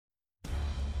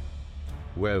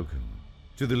Welcome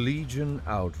to the Legion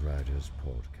Outriders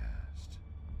podcast,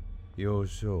 your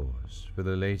source for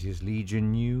the latest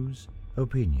Legion news,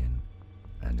 opinion,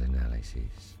 and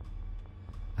analysis.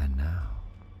 And now,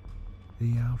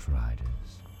 the Outriders.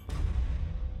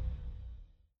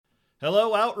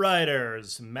 Hello,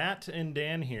 Outriders! Matt and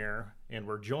Dan here, and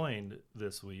we're joined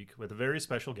this week with a very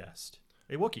special guest,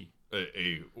 a Wookiee.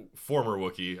 A former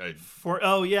Wookiee. I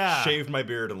shaved my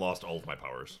beard and lost all of my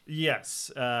powers. Yes.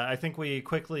 I think we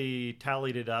quickly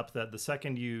tallied it up that the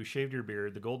second you shaved your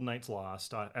beard, the Golden Knights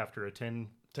lost after a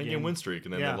 10-game win streak,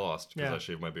 and then they lost because I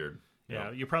shaved my beard.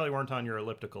 Yeah, you probably weren't on your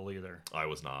elliptical either. I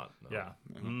was not. No. Yeah.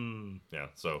 Yeah,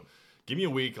 so give me a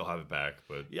week, I'll have it back,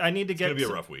 but I need to it's going to be a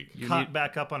rough week. Caught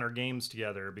back up on our games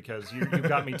together because you've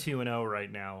got me 2-0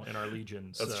 right now in our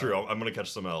Legions. That's true. I'm going to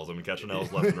catch some L's. I'm going to catch an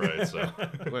L's left and right. So.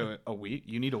 Wait, a week?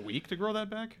 You need a week to grow that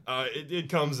back? It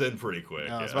comes in pretty quick.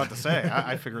 I was about to say,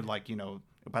 I figured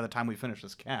by the time we finish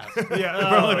this cast. Okay.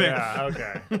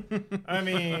 I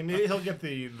mean, he'll get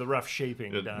the rough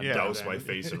shaping done. Douse my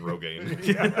face in Rogaine.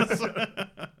 Yes.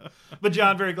 But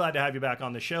John, very glad to have you back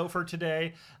on the show for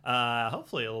today.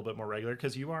 Hopefully a little bit more regular,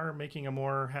 because you are making a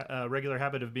more regular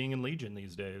habit of being in Legion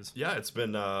these days. Yeah, it's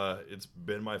been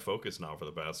my focus now for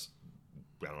the past,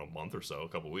 month or so, a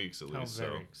couple weeks at least.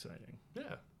 Very exciting. Yeah.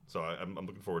 So I'm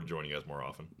looking forward to joining you guys more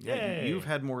often. Yeah, you've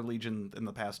had more Legion in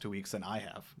the past 2 weeks than I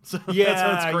have. So yeah,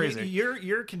 that's crazy.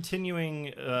 You're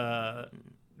continuing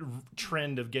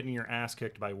trend of getting your ass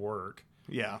kicked by work.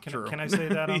 Yeah, true. Can I say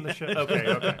that on the show?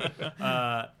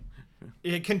 Okay.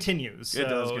 It continues. It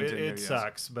does continue, It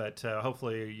sucks, but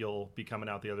hopefully you'll be coming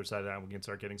out the other side of that and we can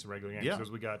start getting some regular games.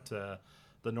 Because we got the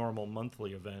normal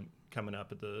monthly event coming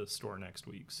up at the store next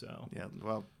week. So yeah,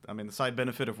 well, I mean, the side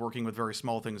benefit of working with very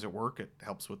small things at work, it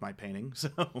helps with my painting. So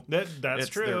that's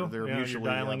true. They're mutually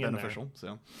beneficial.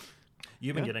 So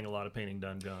you've been getting a lot of painting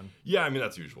done, John. Yeah, I mean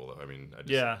that's usual though. I mean,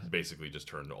 I basically just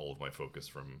turned all of my focus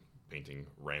from painting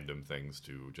random things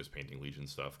to just painting Legion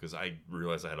stuff because I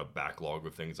realized I had a backlog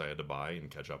of things I had to buy and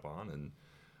catch up on, and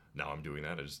now I'm doing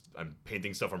that. I'm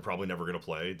painting stuff I'm probably never gonna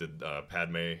play. Did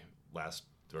Padme last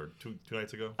or two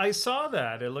nights ago. I saw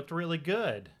that. It looked really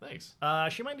good. Thanks.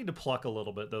 She might need to pluck a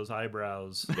little bit, those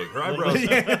eyebrows. Look, her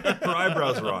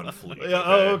eyebrows are on fleek. Yeah, okay?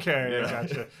 Oh, okay. Yeah.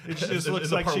 Gotcha. It just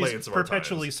looks like she's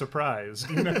perpetually surprised.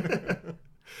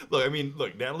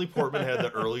 Look, Natalie Portman had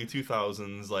the early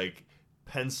 2000s,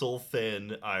 pencil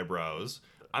thin eyebrows.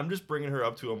 I'm just bringing her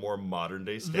up to a more modern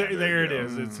day standard. There it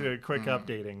is. It's a quick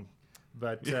updating.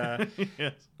 But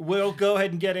we'll go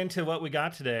ahead and get into what we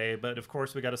got today. But, of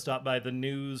course, we got to stop by the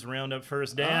news roundup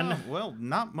first. Dan? Well,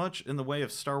 not much in the way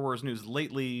of Star Wars news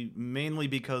lately, mainly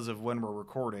because of when we're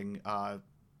recording.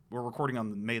 We're recording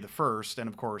on May the 1st, and,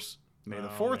 of course, May the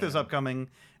 4th is upcoming,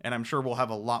 and I'm sure we'll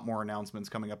have a lot more announcements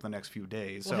coming up in the next few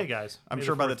days. Well, so hey, guys. I'm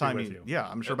sure by the time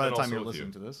you're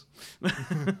listening to this.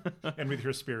 And with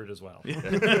your spirit as well.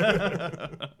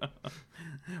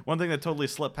 One thing that totally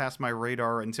slipped past my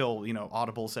radar until,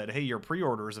 Audible said, hey, your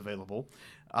pre-order is available.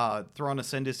 Thrawn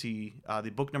Ascendancy, the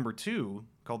book number 2,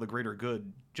 called The Greater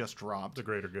Good, just dropped. The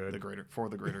Greater Good. The Greater Good.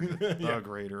 The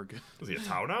Greater Good. Is he a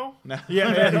Tau now? No.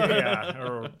 Yeah.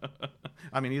 Or,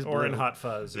 he's or in Hot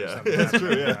Fuzz or something. That's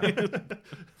true, yeah.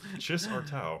 Chiss or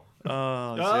Tau?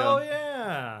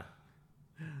 Yeah.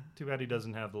 Too bad he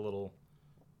doesn't have the little...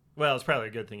 Well, it's probably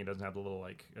a good thing he doesn't have the little,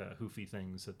 hoofy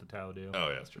things that the Tau do. Oh,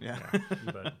 yeah, that's true. Yeah.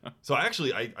 But, so,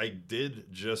 actually, I did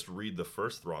just read the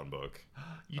first Thrawn book.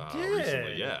 You did?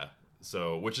 Recently, yeah.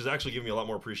 So, which is actually giving me a lot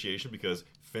more appreciation because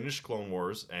finished Clone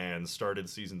Wars and started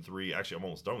Season 3. Actually, I'm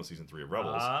almost done with Season 3 of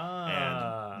Rebels.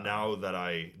 And now that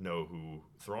I know who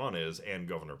Thrawn is and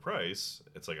Governor Price,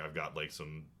 it's like I've got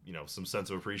some sense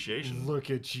of appreciation.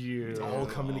 Look at you. It's all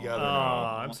coming together now.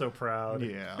 now. I'm so proud.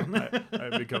 Yeah.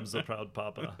 I become so proud,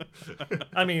 Papa.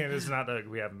 I mean, it's not that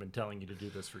we haven't been telling you to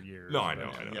do this for years. No, I know.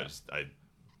 Yeah. I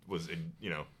was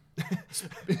you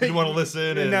want to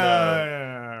listen? And,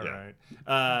 right.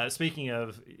 Speaking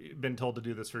of been told to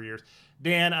do this for years,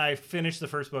 Dan, I finished the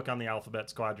first book on the Alphabet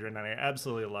Squadron, and I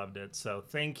absolutely loved it. So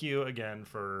thank you again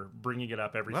for bringing it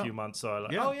up every few months. So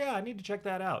I need to check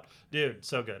that out. Dude,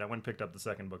 so good. I went and picked up the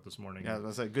second book this morning. Yeah,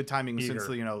 that's good timing since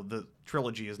the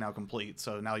trilogy is now complete.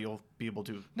 So now you'll be able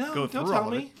to go through don't tell all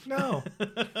me. of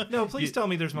it. No, please tell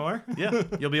me there's more. Yeah,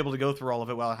 you'll be able to go through all of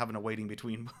it while having a waiting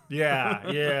between. Yeah.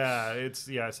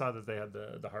 I saw that they had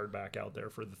the hardback out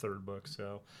there for the third book,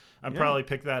 so I'm probably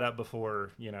pick that up before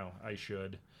I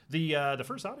should. The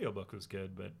first audiobook was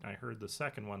good, but I heard the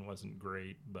second one wasn't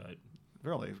great. But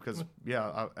really, because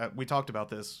we talked about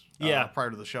this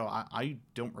prior to the show. I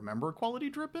don't remember a quality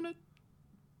drip in it.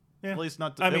 At least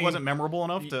not. It wasn't memorable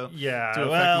enough to affect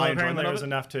my enjoyment apparently of it was it.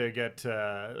 enough to get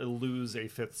lose a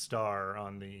 5th star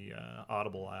on the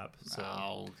Audible app.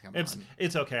 So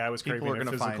it's okay. I was craving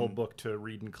a physical book to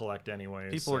read and collect anyway.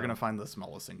 People are going to find the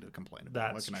smallest thing to complain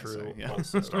about. That's what can true. I say? Yeah.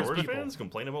 Also, Star Wars fans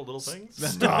complain about little things.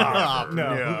 Stop.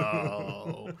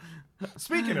 No.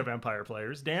 Speaking of Empire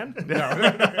players, Dan. No.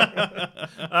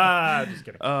 Just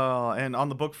kidding. And on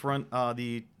the book front,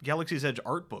 the Galaxy's Edge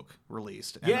art book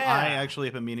released. And I actually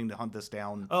have been meaning to hunt this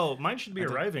down. Oh, mine should be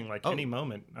arriving any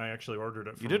moment. I actually ordered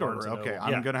it from You did Barnes order it? Okay.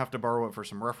 Noble. I'm going to have to borrow it for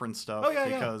some reference stuff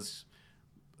because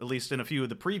at least in a few of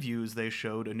the previews, they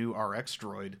showed a new RX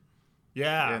droid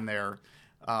in there.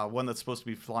 One that's supposed to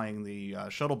be flying the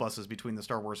shuttle buses between the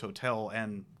Star Wars Hotel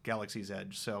and Galaxy's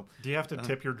Edge. So, do you have to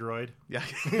tip your droid? Yeah.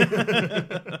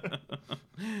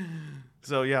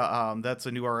 So that's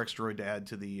a new RX droid to add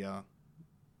to the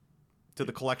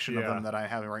collection of them that I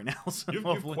have right now. So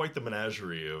you've quite the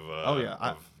menagerie of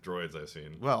droids I've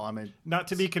seen. Well, I mean, not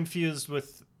to be confused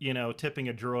with tipping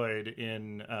a droid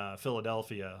in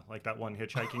Philadelphia, like that one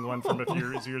hitchhiking one from a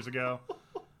few years ago.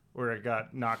 Where it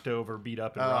got knocked over, beat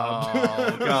up, and robbed.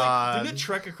 Oh, God. Didn't it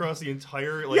trek across the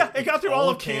entire... it got through all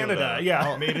of Canada.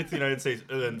 Yeah. Made it to the United States,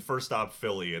 and then first stop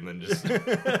Philly, and then just... I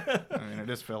mean, it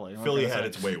is Philly. Philly had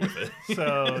its way with it.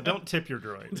 So don't tip your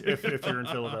droid if you're in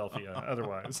Philadelphia.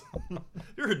 Otherwise.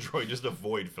 You're a droid, just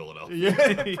avoid Philadelphia.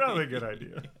 Yeah, probably a good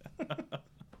idea.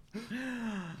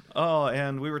 Oh,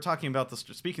 and we were talking about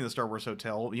speaking of the Star Wars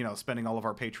Hotel, spending all of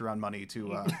our Patreon money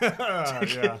to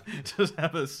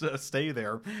have us stay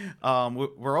there.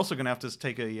 We're also going to have to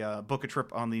take book a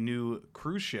trip on the new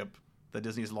cruise ship that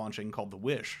Disney's launching called the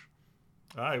Wish.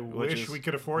 I wish we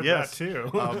could afford that too.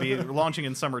 Be launching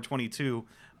in summer 2022.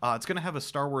 It's going to have a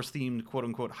Star Wars themed quote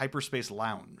unquote hyperspace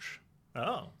lounge.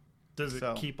 Oh, does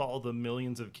it keep all the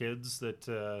millions of kids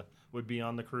that would be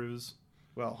on the cruise?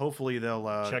 Well, hopefully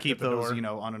they'll keep those,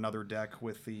 on another deck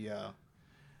with the,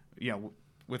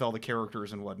 with all the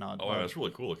characters and whatnot. Oh, that's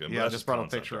really cool looking. Yeah, I just brought a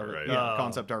picture of it. Right? Yeah,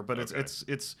 concept art. But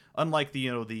it's unlike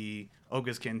the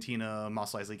Oga's Cantina,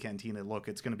 Mos Eisley Cantina look.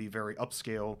 It's going to be very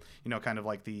upscale. Kind of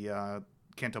like the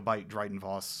Canto Bight Dryden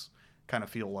Voss kind of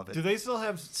feel of it. Do they still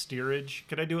have steerage?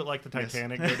 Could I do it like the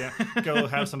Titanic? Yes. Go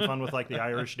have some fun with like the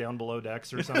Irish down below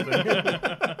decks or something.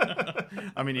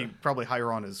 I mean, you probably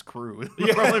hire on his crew.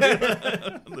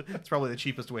 It's probably the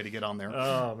cheapest way to get on there.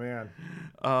 Oh man!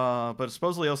 But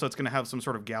supposedly also it's going to have some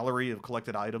sort of gallery of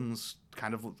collected items,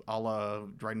 kind of a la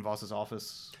Dryden Voss's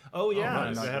office. Oh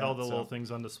yeah, they had all the little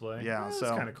things on display. Yeah, that's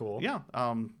so kind of cool. Yeah,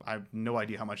 I have no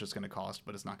idea how much it's going to cost,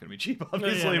 but it's not going to be cheap,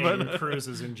 obviously. But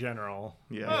cruises in general.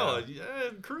 Yeah. Well,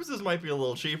 cruises might be a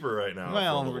little cheaper right now.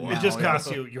 Well, it just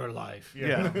costs you your life.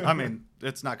 Yeah. I mean,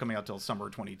 it's not coming out till summer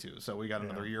 2022, so we got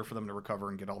another year for them to recover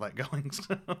and get all that going.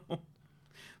 So.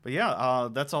 But yeah,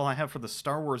 that's all I have for the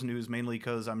Star Wars news, mainly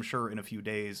because I'm sure in a few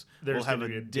days we'll have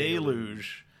a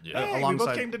deluge. Yeah. Hey, we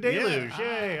both came to Deluge.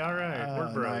 Yay, all right.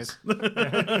 Word bros.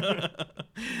 Nice.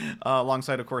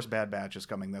 Alongside, of course, Bad Batch is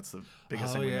coming. That's the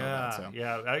biggest thing we know about. So.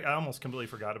 Yeah, I almost completely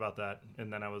forgot about that.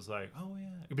 And then I was like, oh,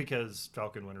 yeah. Because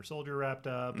Falcon Winter Soldier wrapped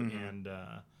up, and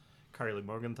Kylie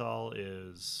Morgenthau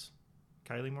is...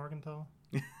 Kylie Morgenthau?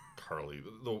 Carly,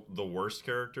 the worst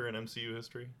character in MCU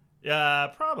history?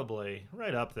 Yeah, probably.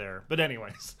 Right up there. But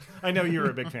anyways, I know you were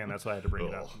a big fan. That's why I had to bring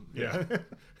it up. Yeah.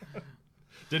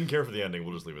 Didn't care for the ending.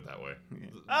 We'll just leave it that way.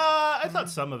 I thought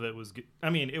some of it was good. I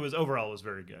mean, it was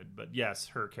very good. But yes,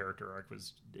 her character arc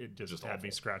it just had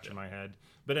me scratching my head.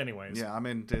 But anyways. Yeah, I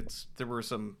mean, there were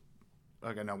some...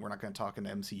 Okay, no, we're not going to talk in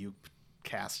MCU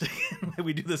cast.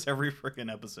 We do this every freaking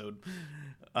episode.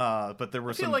 But there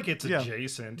were some... I feel like it's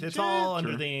adjacent. It's all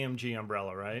under the AMG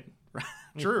umbrella, right?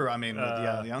 True. I mean,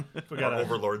 yeah. We got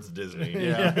Overlord's Disney.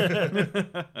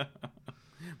 Yeah.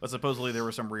 But supposedly there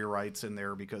were some rewrites in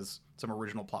there because some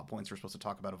original plot points were supposed to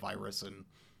talk about a virus, and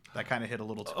that kind of hit a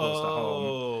little too close to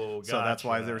home. So that's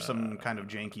why there's some kind of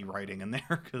janky writing in there.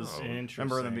 Because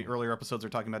remember in the earlier episodes they're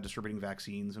talking about distributing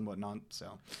vaccines and whatnot.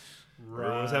 So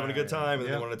everyone was having a good time, and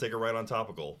they wanted to take a ride on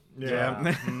topical.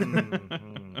 Yeah.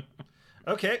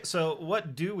 Okay, so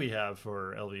what do we have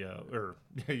for LVO? Or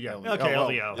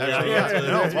LVO.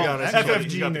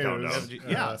 FFG news.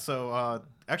 Yeah. So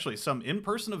actually, some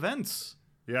in-person events.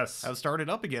 Yes. Have started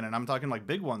up again, and I'm talking like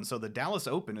big ones. So the Dallas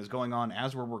Open is going on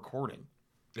as we're recording.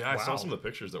 Yeah, I saw some of the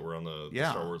pictures that were on the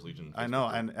Star Wars Legion Facebook. I know,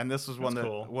 and this was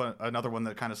another one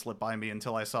that kind of slipped by me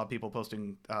until I saw people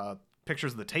posting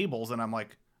pictures of the tables, and I'm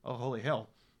like, oh, holy hell.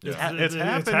 Yeah. It's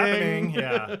happening.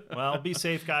 Yeah. Well, be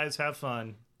safe, guys. Have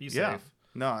fun. Be safe.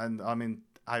 No, and I mean,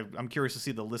 I'm curious to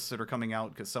see the lists that are coming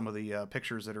out, because some of the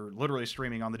pictures that are literally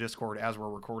streaming on the Discord as we're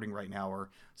recording right now are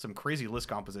some crazy list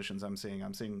compositions I'm seeing.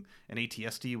 I'm seeing an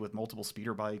ATSD with multiple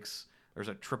speeder bikes. There's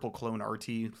a triple clone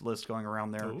RT list going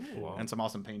around there. Ooh, wow. And some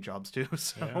awesome paint jobs too.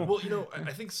 So. Yeah. Well,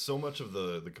 I think so much of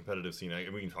the competitive scene,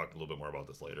 and we can talk a little bit more about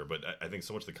this later, but I think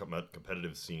so much of the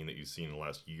competitive scene that you've seen in the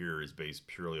last year is based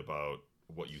purely about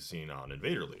what you've seen on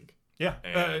Invader League. Yeah,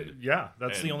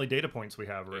 that's the only data points we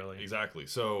have, really. Exactly.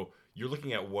 So you're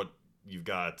looking at what you've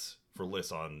got for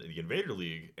lists on the Invader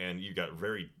League, and you've got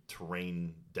very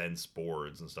terrain-dense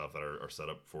boards and stuff that are set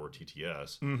up for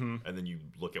TTS. Mm-hmm. And then you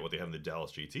look at what they have in the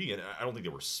Dallas GT, and I don't think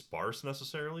they were sparse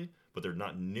necessarily, but they're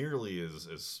not nearly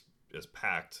as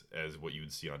packed as what you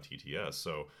would see on TTS.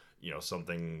 So,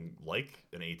 something like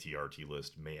an ATRT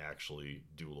list may actually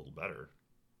do a little better.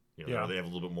 They have a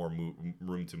little bit more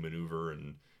room to maneuver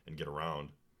and get around.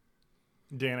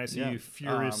 Dan, I see you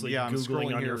furiously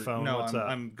Googling on your phone. No, What's up?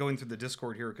 I'm going through the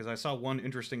Discord here because I saw one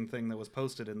interesting thing that was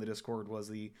posted in the Discord was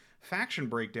the faction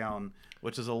breakdown,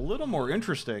 which is a little more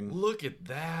interesting. Look at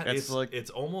that. It's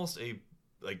almost a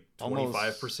 25%,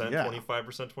 25%,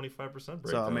 25% breakdown.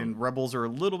 So, I mean, Rebels are a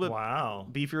little bit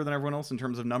beefier than everyone else in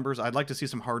terms of numbers. I'd like to see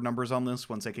some hard numbers on this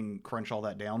once they can crunch all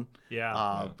that down.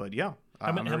 Yeah. But yeah.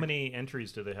 How many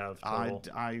entries do they have total?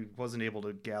 I wasn't able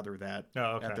to gather that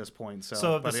at this point.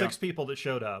 So of the 6 people that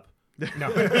showed up, no,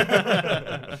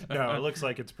 no, it looks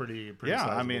like it's pretty. Yeah,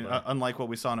 I mean, unlike what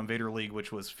we saw in Invader League,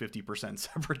 which was 50%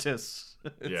 separatists.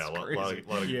 Yeah, a lot of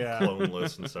clone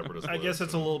lists and separatist. I guess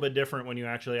it's a little bit different when you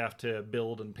actually have to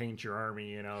build and paint your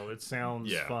army. It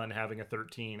sounds fun having a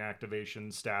 13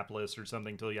 activation stat list or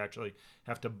something till you actually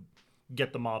have to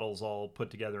get the models all put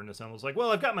together and assembled. It's like,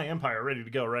 well, I've got my Empire ready to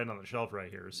go right on the shelf right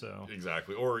here. So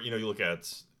exactly. Or you look at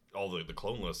all the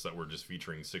clone lists that were just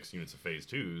featuring 6 units of Phase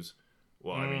 2s.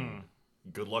 Well, I mean,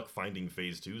 good luck finding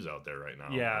Phase 2s out there right now.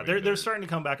 Yeah, they're starting to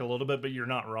come back a little bit, but you're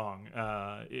not wrong.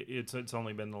 It's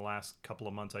only been the last couple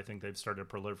of months I think they've started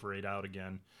to proliferate out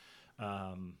again.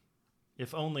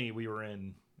 If only we were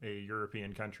in a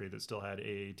European country that still had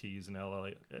AATs and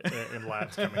LLA and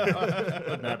labs coming out.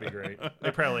 Wouldn't that be great? They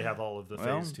probably have all of the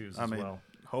Phase 2s as well.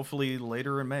 Hopefully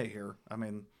later in May here. I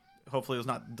mean, hopefully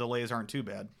delays aren't too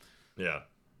bad. Yeah.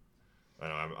 I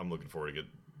know, I'm looking forward to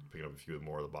picking up a few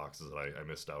more of the boxes that I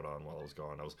missed out on while I was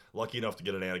gone. I was lucky enough to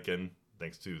get an Anakin,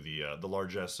 thanks to the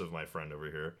largesse of my friend over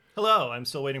here. Hello, I'm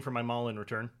still waiting for my Maul in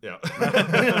return. Yeah.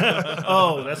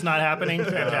 Oh, that's not happening?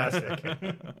 Fantastic.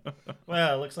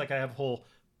 Well, it looks like I have a whole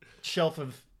shelf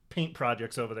of paint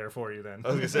projects over there for you then.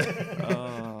 I was gonna say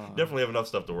definitely have enough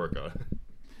stuff to work on.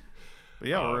 But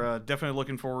yeah, we're definitely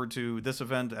looking forward to this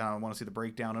event. I want to see the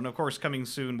breakdown, and of course coming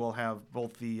soon we'll have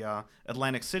both the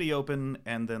Atlantic City Open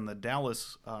and then the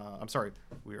Dallas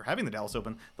we are having the Dallas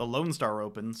Open, the Lone Star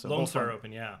Open. So Lone Star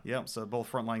Open, yeah, so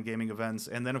both frontline gaming events,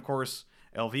 and then of course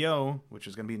LVO, which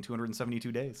is going to be in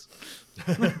 272 days.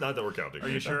 Not that we're counting. Are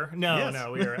you sure?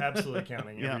 No, we are absolutely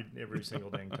counting every single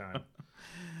dang time.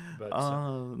 But,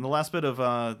 the last bit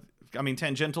of,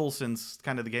 tangential, since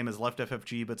kind of the game has left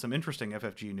FFG, but some interesting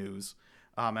FFG news.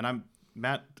 And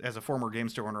Matt, as a former Game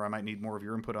Store owner, I might need more of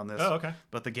your input on this. Oh, okay.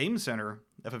 But the Game Center,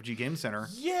 FFG Game Center.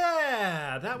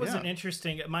 Yeah, that was an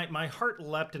interesting... My heart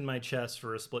leapt in my chest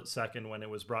for a split second when it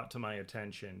was brought to my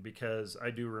attention, because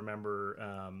I do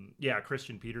remember,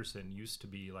 Christian Peterson used to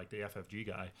be like the FFG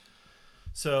guy.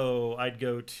 So I'd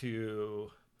go to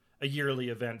a yearly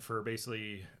event for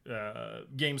basically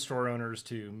game store owners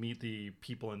to meet the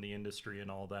people in the industry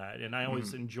and all that. And I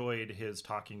always enjoyed his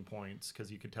talking points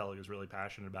because you could tell he was really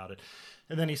passionate about it.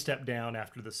 And then he stepped down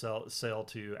after the sale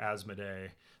to Asmodee.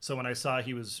 So when I saw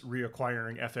he was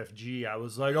reacquiring FFG, I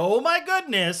was like, oh my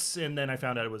goodness. And then I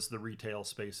found out it was the retail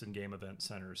space and game event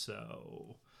center.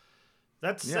 So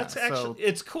that's actually,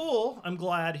 it's cool. I'm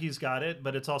glad he's got it,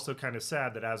 but it's also kind of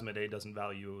sad that Asmodee doesn't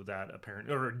value that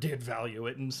or did value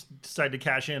it and decided to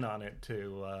cash in on it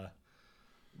to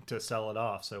sell it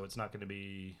off. So it's not going to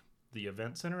be the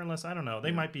event center unless, I don't know,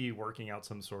 they might be working out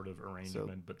some sort of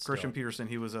arrangement. But Christian Peterson,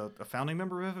 he was a founding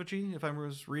member of FFG, if I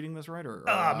was reading this right, or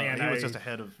he was just a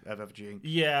head of FFG.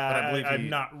 Yeah, but I believe I'm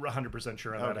not 100%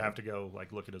 sure on that. I have to go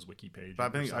look at his wiki page.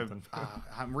 But I think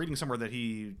I'm reading somewhere that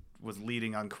he was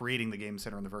leading on creating the game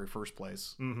center in the very first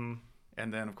place, and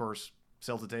then of course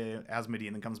sells it to Asmodee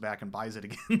and then comes back and buys it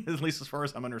again, at least as far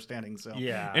as I'm understanding. So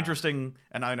interesting.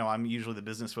 And I know I'm usually the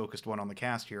business focused one on the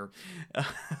cast here.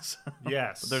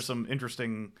 Yes, there's some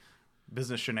interesting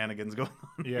business shenanigans going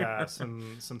on. Yeah,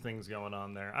 some things going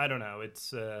on there. I don't know.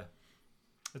 It's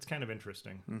kind of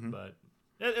interesting, but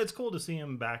It's cool to see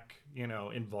him back,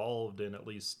 involved in at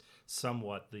least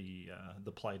somewhat the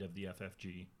plight of the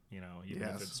FFG, even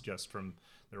if it's just from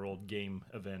their old game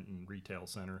event and retail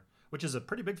center, which is a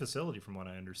pretty big facility from what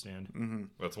I understand. Mm-hmm.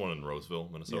 That's one in Roseville,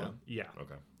 Minnesota. Yeah.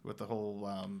 Okay. With the whole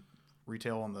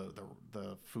retail and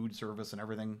the food service and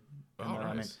everything.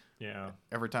 Nice. Yeah.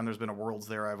 Every time there's been a Worlds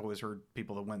there, I've always heard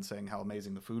people that went saying how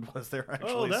amazing the food was there.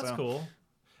 Actually, oh, that's cool.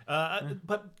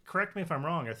 But correct me if I'm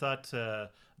wrong. I thought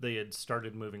they had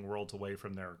started moving Worlds away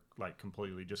from there, like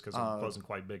completely, just because it wasn't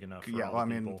quite big enough. For all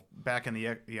the people. Back in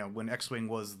the when X-Wing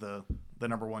was the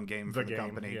number one game for the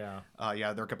company,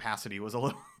 their capacity was a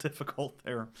little difficult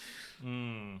there.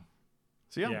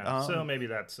 So so maybe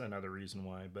that's another reason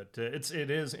why. But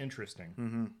it is interesting.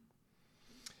 Mm-hmm.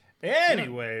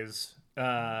 Anyways,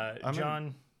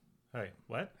 John, hey,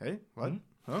 what? Hey, what? Hmm?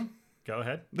 Huh? Go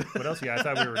ahead. What else? I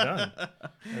thought we were done.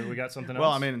 We got something else?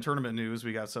 Well, I mean, in tournament news,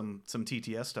 we got some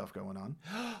TTS stuff going on.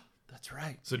 That's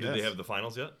right. So did they have the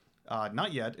finals yet?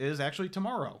 Not yet. It is actually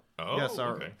tomorrow. Oh, yes.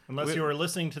 Okay. Unless you are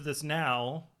listening to this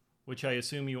now, which I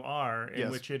assume you are, in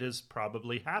which it has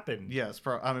probably happened. Yes.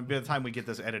 By the time we get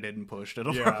this edited and pushed,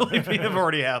 it'll probably have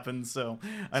already happened. So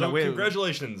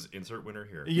congratulations. Insert winner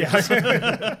here. Yes.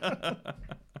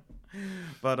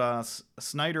 But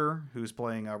Snyder, who's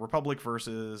playing Republic,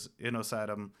 versus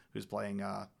Inosadam, who's playing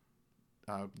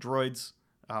droids.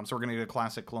 So we're going to get a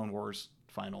classic Clone Wars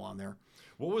final on there.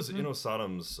 What was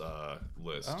Inosadam's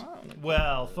list?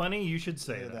 Well, funny you should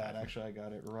say that. Actually, I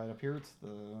got it right up here. It's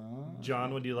the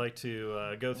John, would you like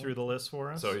to go through the list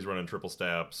for us? So he's running triple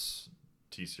staps,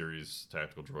 T-Series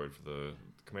tactical droid for the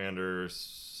commander,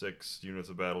 6 units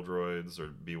of battle droids, or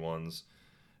B1s,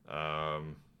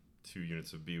 2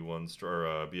 units of B1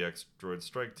 or BX droid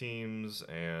strike teams,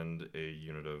 and a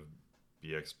unit of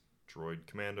BX droid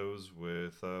commandos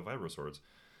with vibro swords.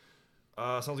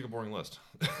 Sounds like a boring list.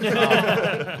 No,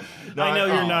 I know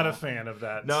you're not a fan of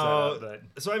that. No,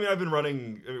 so I mean, I've been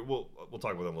running. We'll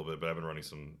talk about them a little bit, but I've been running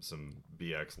some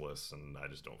BX lists, and I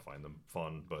just don't find them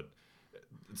fun. But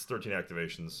it's 13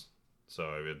 activations,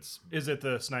 so it's. Is it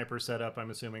the sniper setup? I'm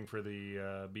assuming for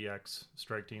the BX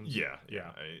strike teams. Yeah.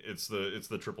 It's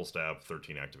the triple stab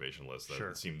 13 activation list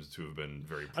that seems to have been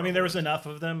very. I mean, there was enough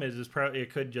of them.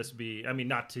 It could just be. I mean,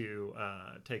 not to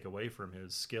take away from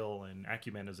his skill and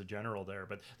acumen as a general there,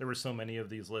 but there were so many of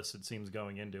these lists. It seems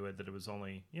going into it that it was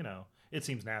only it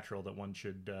seems natural that one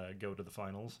should go to the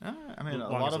finals. I mean, a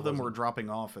lot of them were dropping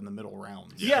off in the middle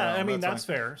rounds. Yeah, I mean that's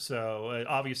fair. So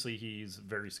obviously he's a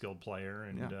very skilled player,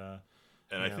 and.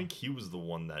 And I think he was the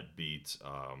one that beat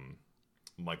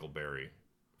Michael Berry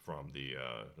from the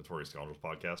Notorious Scoundrels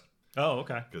podcast. Oh,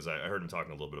 okay. Because I heard him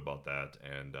talking a little bit about that.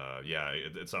 And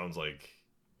it sounds like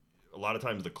a lot of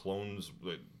times the clones,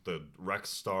 the Rex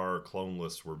Star clone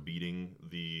lists were beating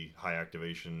the high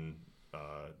activation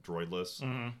droid lists.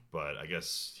 Mm-hmm. But I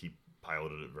guess he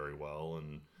piloted it very well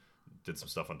and did some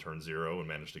stuff on turn 0 and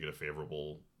managed to get a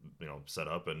favorable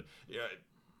setup. And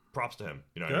props to him.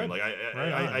 You know what I mean? Like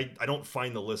I don't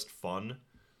find the list fun,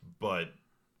 but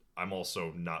I'm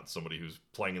also not somebody who's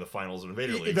playing in the finals of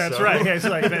Invader League. That's right. It's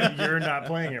like you're not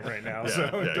playing it right now, so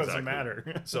it doesn't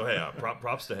matter. So hey,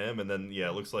 props to him. And then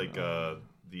it looks like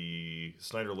the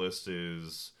Snyder list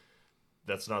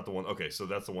that's not the one. Okay, so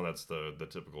that's the one that's the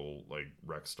typical like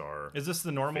Rex Star. Is this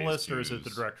the normal list or is it the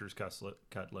director's cut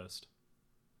list?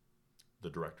 The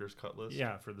director's cut list?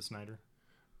 Yeah, for the Snyder.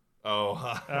 Oh,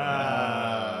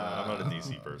 I'm not a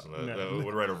DC person. That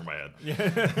went right over my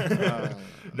head.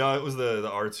 No, it was the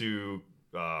R2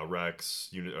 Rex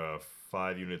unit,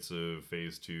 5 units of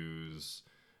Phase 2s.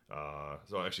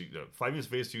 So actually, 5 units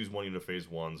of Phase 2s, 1 unit of Phase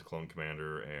 1s, Clone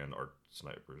Commander, and Arc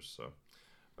Snipers. So,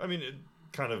 I mean,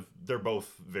 they're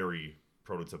both very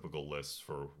prototypical lists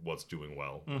for what's doing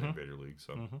well in Invader League.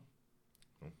 So. Mm-hmm.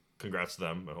 Congrats to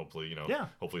them, and hopefully,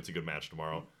 hopefully it's a good match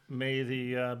tomorrow. May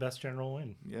the best general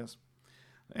win. Yes.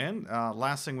 And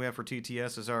last thing we have for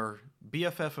TTS is our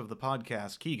BFF of the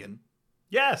podcast, Keegan.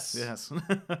 Yes.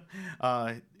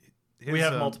 We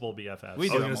have multiple BFFs. I was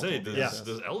going to say, does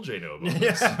LJ know about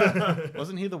this?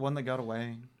 Wasn't he the one that got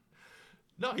away?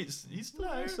 No, he's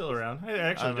still around. I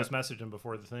actually just messaged him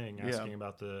before the thing, asking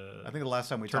about the. I think the last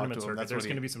time we talked to him, there's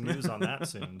going to be some news on that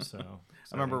soon. So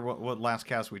I remember what last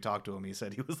cast we talked to him. He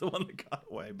said he was the one that got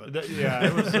away, but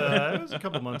it was a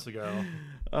couple months ago.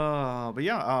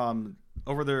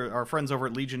 Over there, our friends over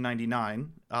at Legion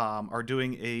 99 are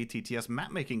doing a TTS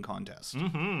map making contest.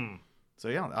 Mm-hmm. So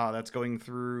that's going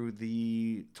through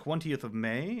the 20th of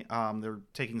May. They're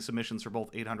taking submissions for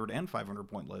both 800 and 500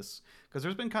 point lists because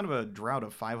there's been kind of a drought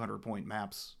of 500 point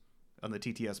maps on the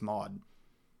TTS mod.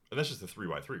 And that's just the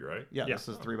 3x3, right? Yeah, this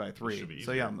is 3x3. Should be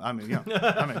so easier. I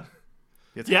mean,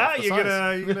 It's yeah, you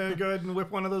gonna go ahead and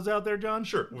whip one of those out there, John?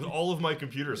 Sure, with all of my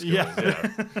computer skills.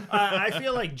 Yeah. I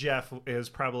feel like Jeff is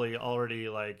probably already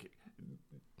like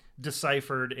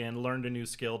deciphered and learned a new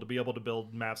skill to be able to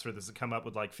build maps for this and come up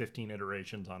with like 15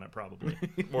 iterations on it, probably.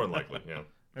 More than likely, yeah.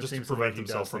 That Just to seems the way prevent he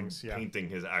himself does from things, yeah. painting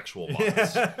his actual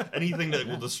models. Anything that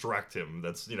will distract him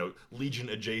that's, Legion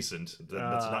adjacent,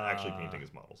 that's not actually painting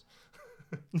his models.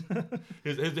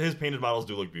 his painted models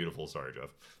do look beautiful. Sorry, Jeff.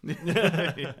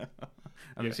 Yeah.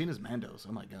 Have you seen his Mandos?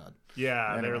 Oh my god.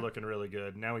 Yeah, anyway. They're looking really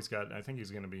good. Now I think he's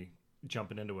going to be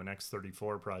jumping into an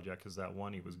X34 project, because that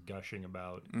one he was gushing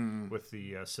about with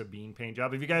the Sabine paint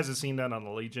job. If you guys have seen that on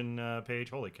the Legion page,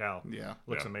 holy cow. Yeah.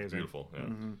 Looks amazing. Beautiful. Yeah.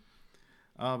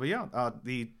 But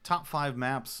the top 5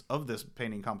 maps of this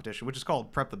painting competition, which is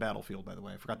called Prep the Battlefield, by the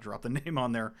way, I forgot to drop the name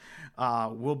on there,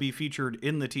 will be featured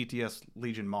in the TTS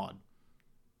Legion mod.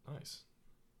 Nice.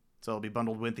 So it'll be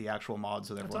bundled with the actual mod,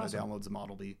 so that everyone that downloads the mod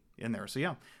will be in there. So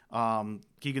yeah,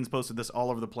 Keegan's posted this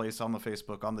all over the place on the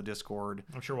Facebook, on the Discord.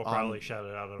 I'm sure we'll probably shout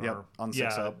it out on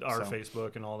our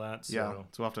Facebook and all that. So. Yeah,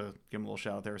 so we'll have to give him a little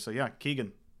shout out there. So yeah,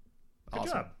 Keegan. Good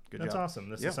job. That's awesome.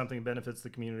 This is something that benefits the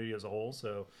community as a whole.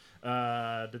 So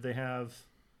did they have,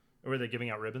 or were they giving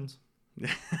out ribbons?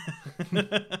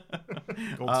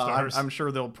 Gold stars. I'm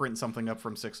sure they'll print something up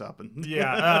from 6 Up. And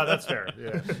yeah, that's fair.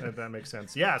 Yeah, that makes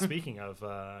sense. Yeah, speaking of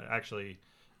actually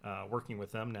working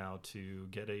with them now to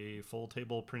get a full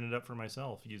table printed up for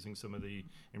myself using some of the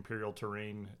Imperial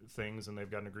Terrain things, and they've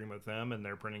got an agreement with them, and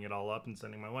they're printing it all up and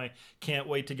sending my way. Can't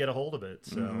wait to get a hold of it.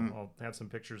 So I'll have some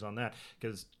pictures on that,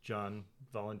 because John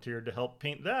volunteered to help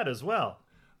paint that as well.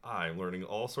 I'm learning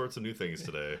all sorts of new things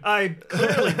today. I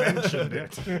clearly mentioned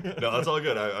it. No, that's all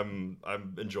good. I'm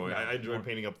enjoying. I enjoyed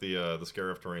painting up the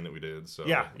Scarif terrain that we did. So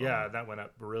yeah, that went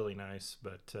up really nice.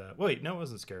 But wait, no, it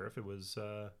wasn't Scarif. It was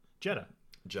Jeddah.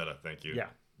 Jeddah, thank you. Yeah.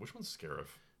 Which one's Scarif?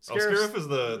 Scarif is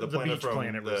the planet beach from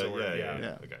planet resort.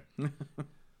 Yeah. Okay.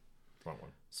 Wrong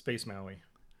one. Space Maui.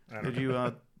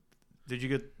 Did you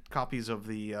get copies of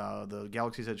the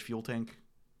Galaxy's Edge fuel tank?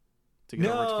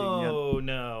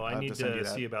 No. I need to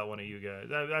see about one of you guys.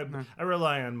 I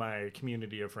rely on my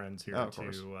community of friends here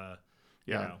to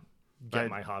get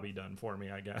my hobby done for me,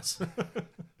 I guess.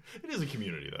 It is a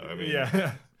community, though. I mean,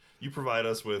 you provide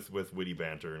us with witty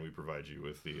banter, and we provide you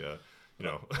with the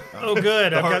oh,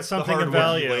 good. I've got something of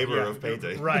value. Labor of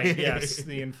painting. Right. Yes.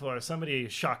 The info. Somebody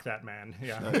shock that man.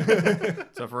 Yeah.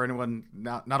 So for anyone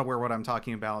not aware what I'm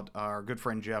talking about, our good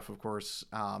friend Jeff, of course,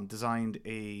 designed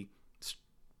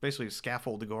basically a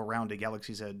scaffold to go around a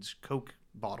Galaxy's Edge Coke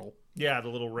bottle. Yeah, the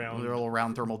little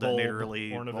round thermal detonator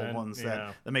really ones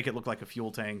that make it look like a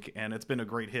fuel tank, and it's been a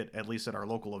great hit, at least at our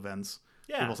local events.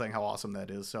 Yeah. People saying how awesome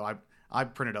that is. So I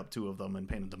printed up 2 of them and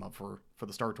painted them up for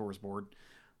the Star Tours board.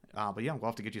 But yeah, we'll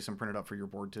have to get you some printed up for your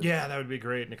board too. Yeah, that would be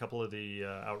great. And a couple of the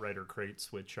Outrider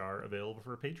crates, which are available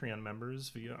for Patreon members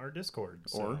via our Discord.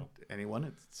 Or anyone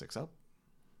at 6 Up.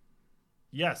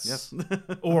 Yes.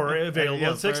 Or available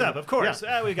at 6 Up, of course.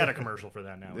 Yeah. We got a commercial for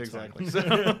that now. Exactly.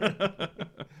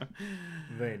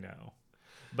 They know.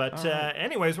 But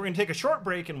anyways, we're going to take a short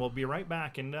break, and we'll be right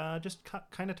back and just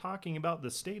kind of talking about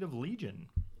the state of Legion.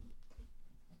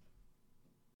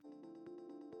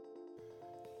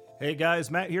 Hey guys,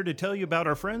 Matt here to tell you about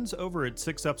our friends over at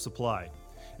 6 Up Supply.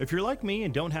 If you're like me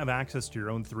and don't have access to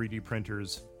your own 3D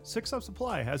printers, 6 Up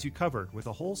Supply has you covered with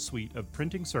a whole suite of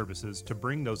printing services to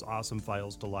bring those awesome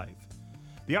files to life.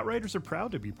 The Outriders are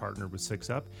proud to be partnered with 6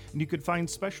 Up, and you could find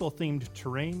special themed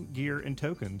terrain, gear, and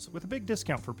tokens with a big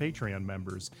discount for Patreon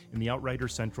members in the Outrider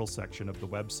Central section of the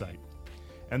website.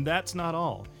 And that's not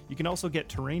all. You can also get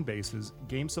terrain bases,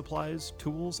 game supplies,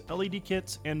 tools, LED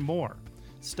kits, and more.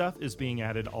 Stuff is being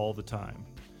added all the time.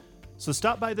 So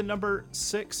stop by the number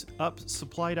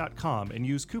 6upsupply.com and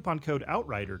use coupon code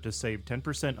OUTRIDER to save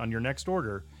 10% on your next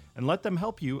order, and let them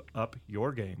help you up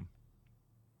your game.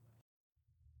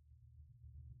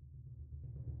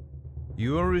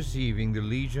 You are receiving the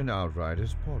Legion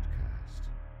Outriders podcast.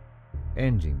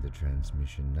 Ending the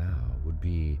transmission now would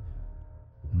be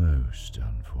most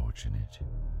unfortunate.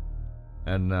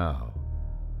 And now,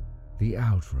 the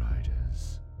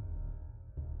Outriders.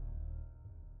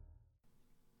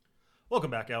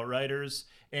 Welcome back, Outriders,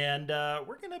 and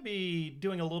we're going to be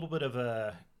doing a little bit of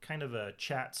a kind of a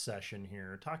chat session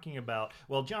here, talking about,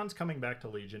 well, John's coming back to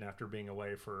Legion after being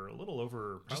away for a little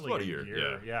over just about a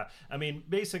year. Yeah. I mean,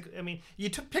 you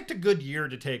picked a good year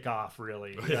to take off,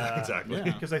 really. Yeah, exactly.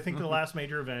 Because I think the last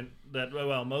major event that,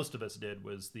 well, most of us did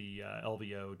was the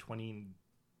LVO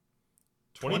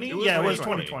 2020. Yeah, it was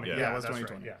 2020. Yeah, it was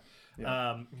 2020. Right.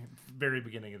 Yeah. Very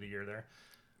beginning of the year there.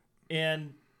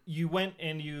 And you went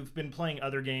and you've been playing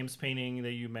other games, painting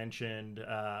that you mentioned,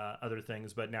 other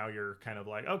things, but now you're kind of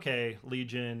like, okay,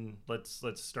 Legion, let's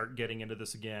start getting into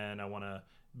this again. I want to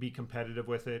be competitive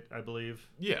with it, I believe.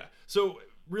 Yeah. So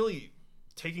really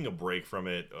taking a break from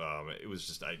it, it was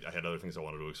just I had other things I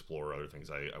wanted to explore, other things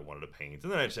I wanted to paint,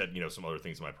 and then I just had some other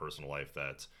things in my personal life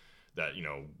that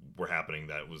were happening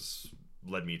that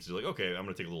led me to like, okay, I'm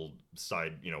gonna take a little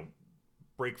side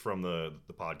break from the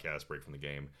podcast, break from the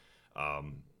game.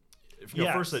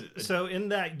 First, so in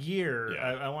that year,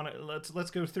 I want to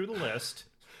let's go through the list.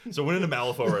 So went into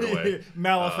Malifaux right away.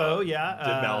 Malifaux, yeah.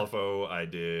 Did Malifaux. I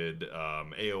did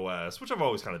AOS, which I've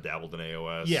always kind of dabbled in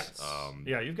AOS. Yes.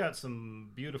 Yeah, you've got some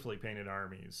beautifully painted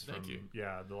armies. Thank you.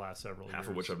 Yeah, the last several years. Half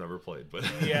of which I've never played. But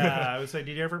yeah, I would say,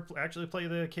 did you ever actually play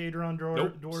the Cadron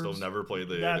Nope, Dwarves? Still never played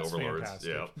the Overlords.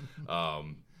 Fantastic. Yeah.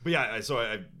 But yeah, so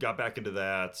I got back into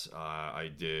that.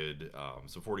 I did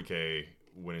some 40K,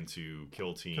 went into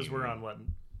Kill Team. Because we're on, what,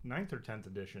 9th or 10th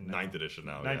edition now? 9th edition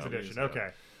now. 9th edition, okay.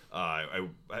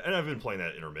 And I've been playing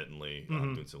that intermittently,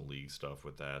 doing some league stuff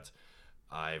with that.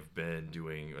 I've been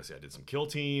doing, I did some Kill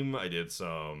Team. I did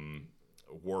some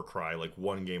Warcry, like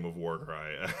one game of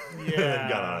Warcry. Yeah.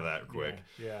 Got out of that quick.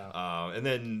 Yeah. And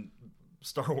then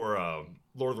Star Wars,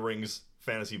 Lord of the Rings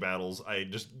Fantasy Battles. I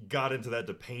just got into that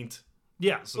to paint.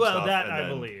 Yeah, well, stuff, that I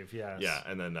believe, yes. Yeah,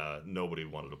 and then nobody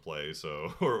wanted to play,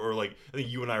 so or like I think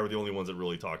you and I were the only ones that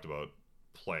really talked about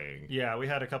playing. Yeah, we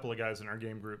had a couple of guys in our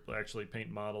game group actually paint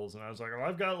models, and I was like, oh,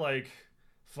 I've got like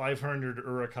 500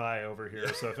 Urukai over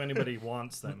here, so if anybody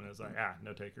wants them, and it's like,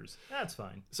 no takers. That's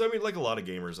fine. So, I mean, like a lot of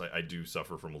gamers, I do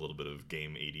suffer from a little bit of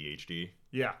game ADHD.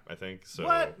 Yeah. I think. So.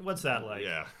 What's that like?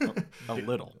 Yeah. A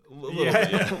little.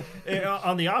 Yeah.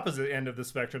 On the opposite end of the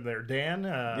spectrum there, Dan,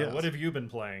 yes. What have you been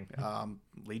playing?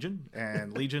 Legion,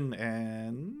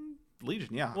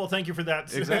 yeah. Well, thank you for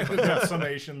that, exactly. that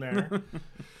summation there.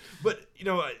 But,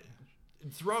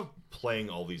 throughout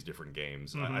playing all these different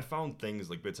games, I found things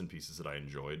like bits and pieces that I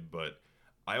enjoyed, but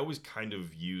I always kind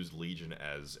of used Legion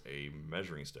as a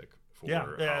measuring stick for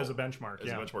as a benchmark. As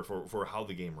a benchmark for how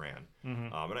the game ran.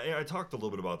 And I talked a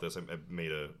little bit about this. I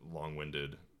made a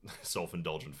long-winded,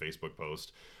 self-indulgent Facebook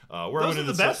post. Where Those I went are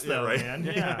the best, though, right? Man.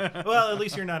 Yeah. Well, at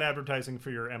least you're not advertising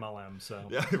for your MLM, so.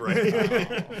 Yeah,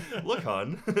 right. Look,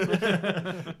 hon.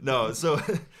 No, so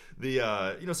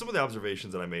some of the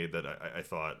observations that I made that I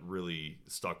thought really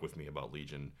stuck with me about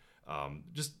Legion,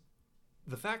 just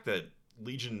the fact that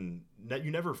Legion,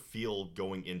 you never feel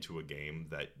going into a game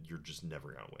that you're just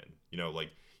never gonna win. Like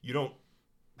you don't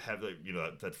have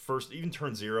that first, even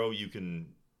turn 0, you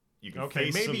can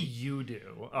okay, face maybe you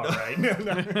do. All right.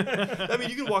 I mean,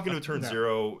 you can walk into a turn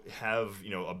 0, have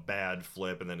a bad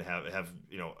flip, and then have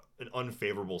an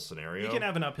unfavorable scenario. You can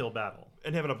have an uphill battle,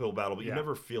 but you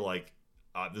never feel like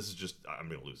this is just I'm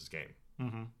going to lose this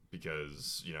game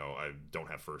because I don't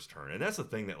have first turn. And that's the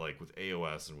thing that like with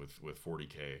AOS and with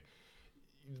 40K,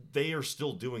 they are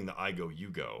still doing the I go you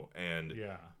go, and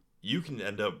you can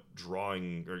end up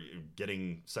drawing or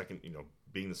getting second,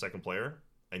 being the second player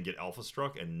and get alpha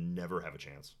struck and never have a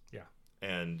chance. Yeah.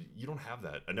 And you don't have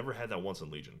that. I never had that once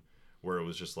in Legion where it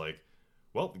was just like,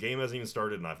 well, the game hasn't even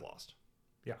started and I've lost.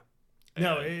 Yeah.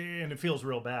 And it feels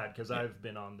real bad because I've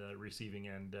been on the receiving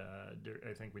end.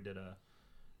 I think we did a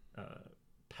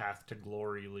Path to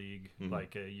Glory League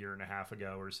like a year and a half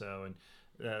ago or so.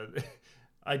 And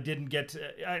I didn't get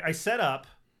to, I set up,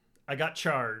 I got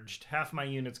charged, half my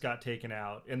units got taken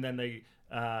out, and then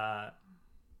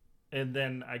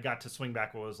then I got to swing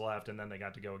back what was left, and then they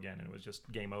got to go again, and it was just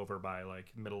game over by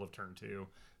like middle of turn 2.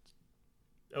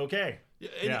 Okay.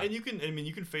 Yeah, and you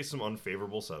can face some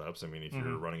unfavorable setups. I mean, if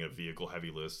you're running a vehicle heavy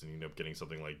list and you end up getting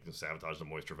something like sabotage the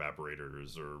moisture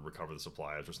evaporators or recover the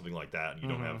supplies or something like that, and you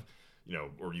don't have,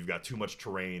 or you've got too much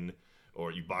terrain,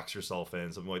 or you box yourself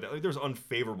in, something like that. Like there's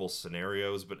unfavorable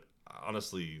scenarios, but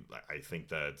honestly, I think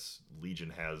that Legion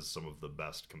has some of the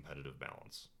best competitive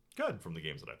balance. Good. From the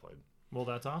games that I played. Well,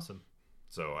 that's awesome.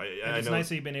 So it's nice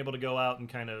that you've been able to go out and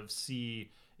kind of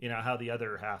see, how the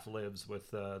other half lives with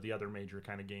the other major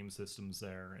kind of game systems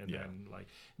there, and then like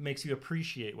it makes you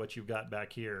appreciate what you've got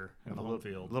back here in the home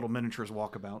field. Little miniatures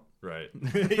walkabout, right?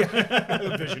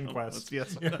 Vision Quest.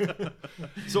 Yes.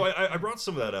 So I brought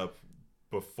some of that up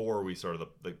before we started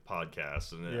the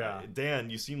podcast, and Dan,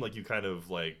 you seem like you kind of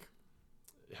like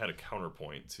had a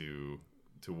counterpoint to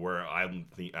where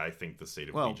I think the state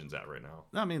of Legion's at right now.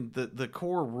 I mean, the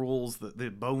core rules,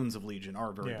 the bones of Legion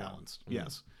are very balanced. Mm-hmm.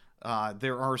 Yes.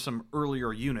 There are some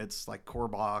earlier units like Core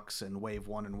Box and Wave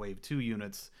 1 and Wave 2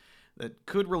 units that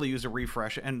could really use a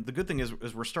refresh. And the good thing is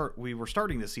we were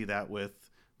starting to see that with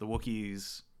the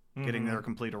Wookiees getting their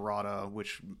complete errata,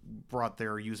 which brought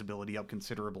their usability up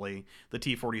considerably. The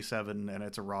T-47 and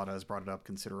its errata has brought it up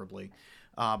considerably.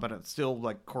 But it's still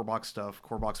like core box stuff,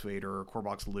 core box Vader, core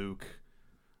box Luke,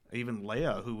 even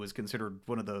Leia, who was considered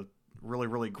one of the really,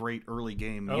 really great early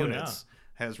game units,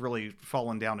 has really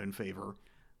fallen down in favor.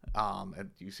 And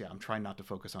you see, I'm trying not to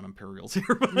focus on Imperials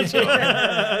here. But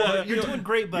well, you're doing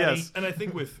great, buddy. Yes. And I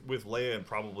think with Leia and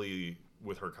probably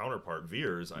with her counterpart,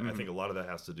 Veers, I think a lot of that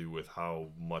has to do with how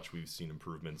much we've seen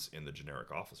improvements in the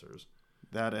generic officers.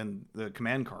 That and the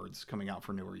command cards coming out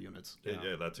for newer units.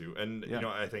 Yeah, that too. And,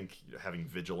 I think having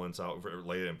vigilance out, for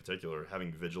Leia in particular,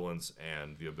 having vigilance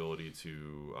and the ability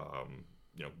to,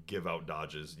 give out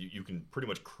dodges, you can pretty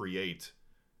much create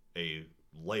a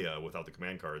Leia without the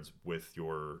command cards with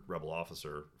your Rebel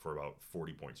officer for about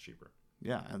 40 points cheaper.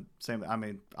 Yeah, and same. I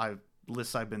mean,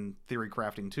 lists I've been theory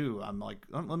crafting too. I'm like,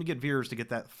 let me get Veers to get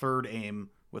that third aim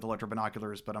with electro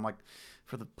binoculars, but I'm like,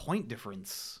 for the point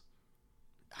difference,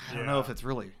 I don't know if it's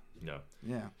really.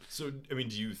 Yeah. So, I mean,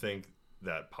 do you think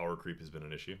that power creep has been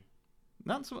an issue?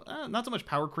 Not so much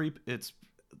power creep.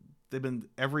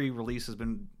 Every release has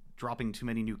been dropping too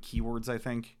many new keywords, I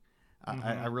think.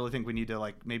 I really think we need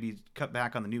to maybe cut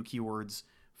back on the new keywords,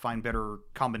 find better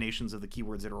combinations of the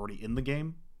keywords that are already in the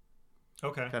game.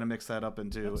 Okay. Kind of mix that up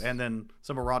and then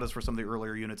some erratas for some of the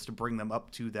earlier units to bring them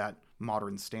up to that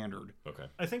modern standard. Okay.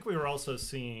 I think we were also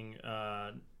seeing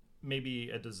maybe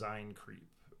a design creep.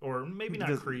 Or maybe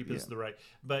not creep is the right,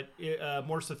 but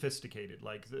more sophisticated.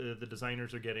 Like the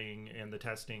designers are getting and the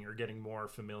testing are getting more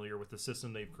familiar with the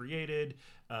system they've created,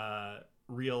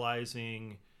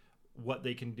 realizing what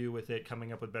they can do with it,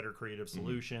 coming up with better creative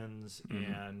solutions,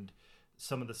 and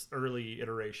some of the early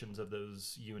iterations of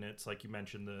those units, like you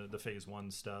mentioned, the phase 1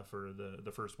 stuff or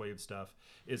the first wave stuff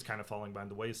is kind of falling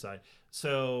behind the wayside.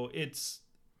 So it's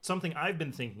something I've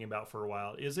been thinking about for a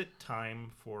while. Is it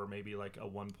time for maybe like a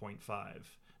 1.5?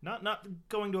 Not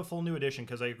going to a full new edition,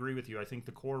 because I agree with you. I think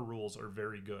the core rules are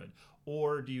very good.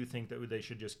 Or do you think that they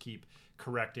should just keep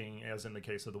correcting, as in the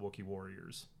case of the Wookiee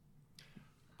Warriors?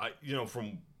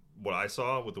 From what I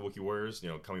saw with the Wookiee Warriors,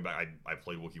 coming back, I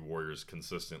played Wookiee Warriors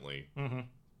consistently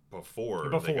before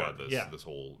they got this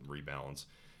whole rebalance,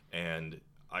 and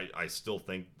I still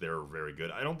think they're very good.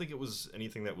 I don't think it was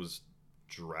anything that was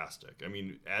drastic. I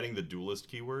mean, adding the duelist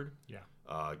keyword,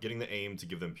 getting the aim to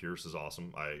give them pierce is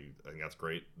awesome. I think that's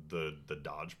great. The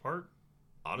dodge part,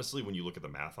 honestly, when you look at the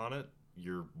math on it,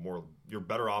 you're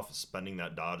better off spending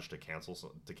that dodge to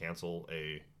cancel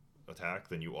a attack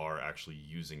than you are actually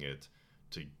using it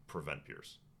to prevent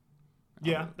pierce.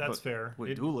 Yeah, that's fair.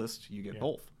 With duelist, you get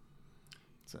both.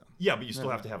 So yeah, but you still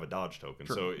have to have a dodge token.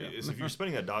 True, so if you're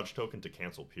spending that dodge token to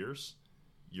cancel pierce,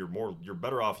 you're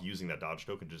better off using that dodge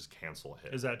token to just cancel a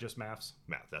hit. Is that just maths?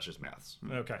 Math. That's just maths.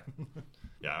 Okay.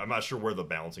 Yeah, I'm not sure where the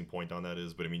balancing point on that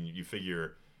is, but I mean, you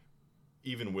figure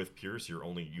even with pierce, you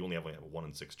only have like a 1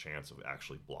 in 6 chance of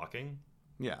actually blocking.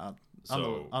 Yeah.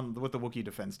 With the Wookiee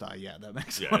defense die, that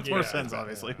makes much more sense,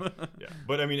 obviously. Yeah,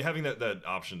 but I mean, having that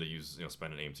option to use,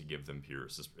 spend an aim to give them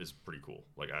pierce is pretty cool.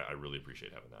 Like, I really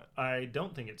appreciate having that. I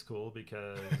don't think it's cool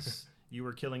because you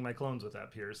were killing my clones with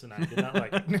that pierce, and I did not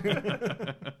like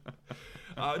it.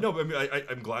 No, but I mean,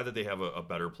 I'm glad that they have a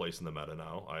better place in the meta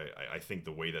now. I think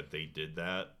the way that they did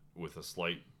that with a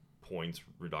slight points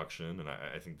reduction, and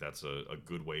I think that's a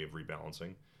good way of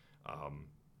rebalancing.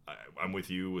 I'm with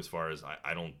you as far as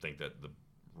I don't think that the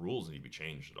rules need to be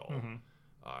changed at all.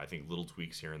 I think little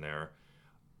tweaks here and there.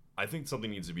 I think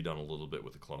something needs to be done a little bit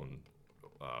with the clone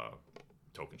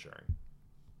token sharing.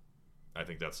 I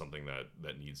think that's something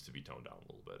that needs to be toned down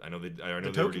a little bit. I know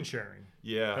the token sharing.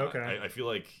 Yeah. Okay. I feel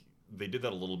like they did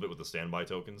that a little bit with the standby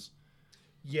tokens.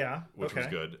 Yeah. Which was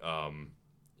good. I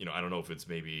don't know if it's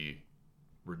maybe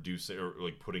reducing or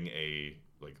like putting a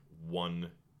one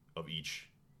of each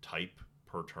type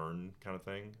per turn kind of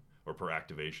thing, or per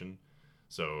activation.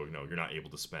 So, you're not able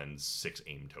to spend 6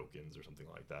 aim tokens or something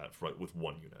like that with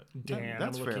one unit. Dan,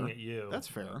 that's I'm looking at you. That's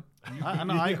fair.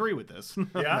 I agree with this.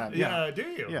 Yeah. Do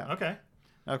you? Yeah. Okay.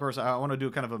 Now, of course, I want to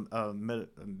do kind of a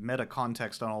meta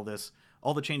context on all this.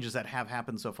 All the changes that have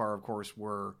happened so far, of course,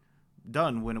 were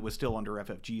done when it was still under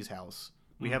FFG's house.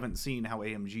 We haven't seen how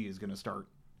AMG is going to start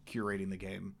curating the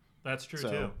game. That's true,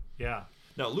 too. Yeah.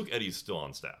 Now, Luke Eddy's still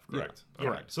on staff, correct? Yeah.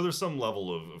 Correct. So there's some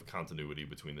level of continuity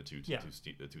between the two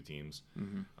teams.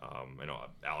 I know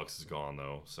Alex is gone,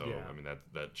 though, so I mean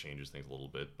that changes things a little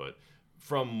bit. But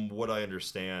from what I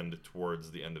understand, towards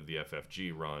the end of the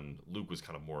FFG run, Luke was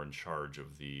kind of more in charge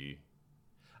of the.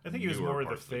 I think he was more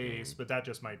the face, but that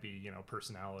just might be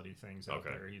personality things out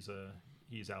there.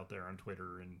 He's out there on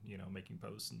Twitter and making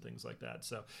posts and things like that.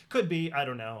 So could be. I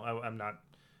don't know. I'm not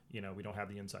we don't have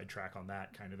the inside track on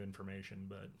that kind of information.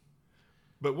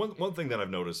 But one thing that I've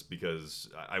noticed, because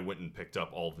I went and picked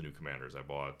up all of the new commanders. I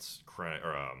bought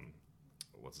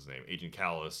what's his name, Agent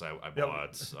Callus. I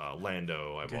bought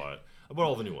Lando. I bought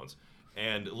all the new ones.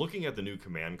 And looking at the new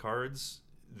command cards,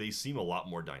 they seem a lot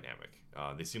more dynamic.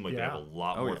 They seem like they have a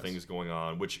lot more things going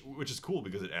on, which is cool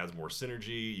because it adds more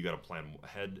synergy. You got to plan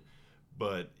ahead.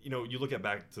 But you look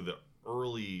back to the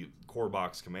early core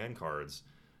box command cards.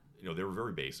 They were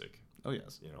very basic. Oh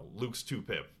yes. Luke's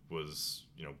 2-pip was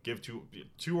give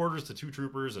two orders to 2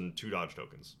 troopers and 2 dodge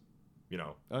tokens.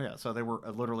 Oh yeah. So they were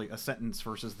literally a sentence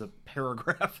versus the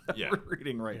paragraph that we're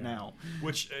reading right now.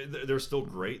 Which they're still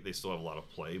great. They still have a lot of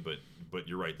play, but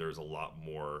you're right. There's a lot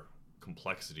more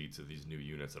complexity to these new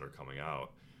units that are coming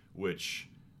out, which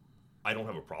I don't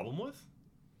have a problem with.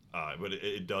 But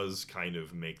it does kind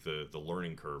of make the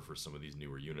learning curve for some of these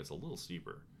newer units a little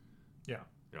steeper. Yeah.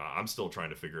 I'm still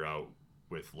trying to figure out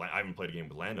I haven't played a game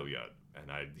with Lando yet,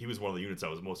 and he was one of the units I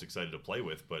was most excited to play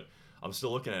with, but I'm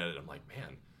still looking at it. I'm like,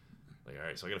 man, all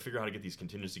right, so I got to figure out how to get these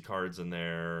contingency cards in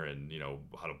there, and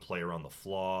how to play around the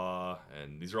flaw,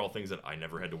 and these are all things that I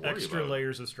never had to worry about. Extra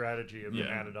layers of strategy have been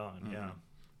added on,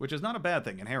 which is not a bad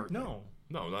thing inherently. No,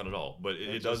 not at all. But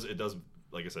it does,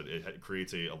 like I said, it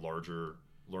creates a larger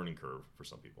learning curve for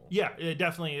some people. Yeah, it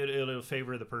definitely it'll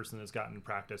favor the person that's gotten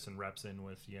practice and reps in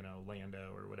with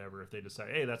Lando or whatever, if they decide,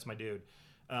 hey, that's my dude,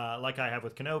 like I have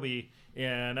with Kenobi,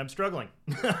 and I'm struggling.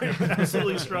 I'm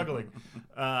absolutely struggling.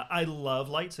 I love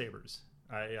lightsabers.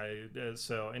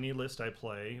 So any list I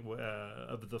play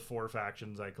of the 4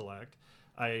 factions I collect,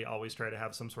 I always try to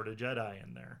have some sort of Jedi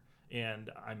in there, and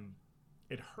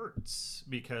it hurts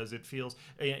because it feels,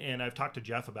 and I've talked to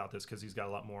Jeff about this because he's got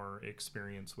a lot more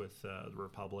experience with the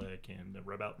Republic and the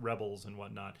Rebels and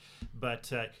whatnot, but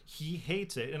he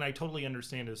hates it, and I totally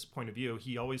understand his point of view.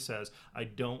 He always says, I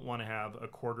don't want to have a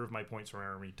quarter of my points from my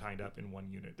army tied up in one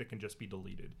unit that can just be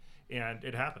deleted. And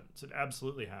it happens. It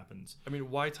absolutely happens. I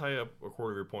mean, why tie up a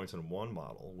quarter of your points in one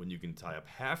model when you can tie up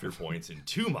half your points in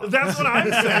 2 models? That's what I'm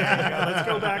saying. Let's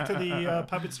go back to the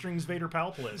Puppet Strings Vader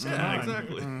Palp list. Yeah,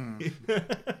 exactly.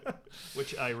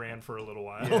 Which I ran for a little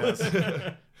while.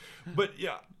 Yes. But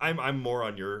yeah, I'm more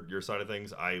on your side of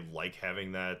things. I like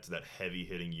having that heavy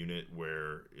hitting unit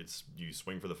where you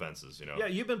swing for the fences. Yeah,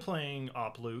 you've been playing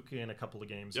Op Luke in a couple of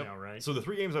games now, right? So the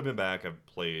 3 games I've been back, I've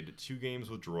played 2 games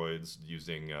with droids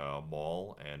using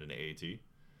Maul and an AAT.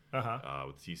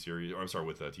 With T-Series, or I'm sorry,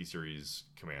 with a T-Series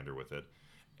commander with it,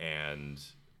 and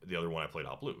the other one I played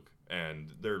Op Luke,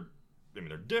 and they're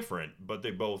different, but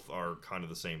they both are kind of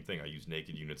the same thing. I use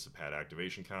naked units to pad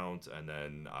activation count, and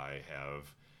then I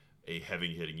have a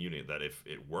heavy hitting unit that if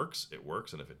it works, it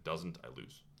works, and if it doesn't, I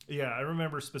lose. Yeah, I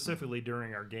remember specifically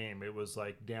during our game, it was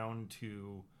like down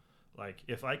to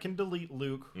if I can delete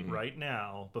Luke right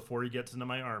now before he gets into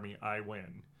my army, I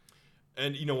win.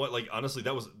 And you know what? Honestly,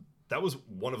 that was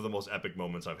one of the most epic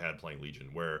moments I've had playing Legion,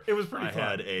 where it was pretty fun. I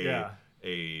had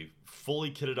a fully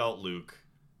kitted out Luke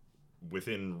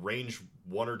within range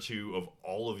 1 or 2 of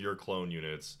all of your clone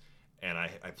units, and I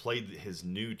played his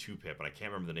new 2-pip, and I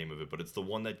can't remember the name of it, but it's the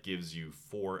one that gives you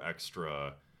 4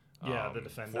 extra the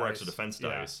defense extra defense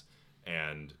dice,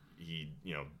 and he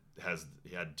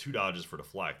had 2 dodges for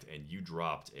deflect, and you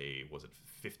dropped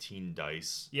 15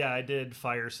 dice. Yeah, I did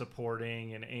fire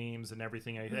supporting and aims and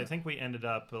everything. I think we ended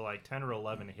up with 10 or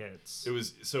 11 hits. It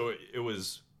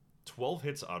was 12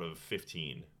 hits out of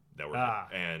 15 that were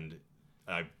hit, and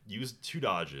I used 2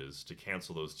 dodges to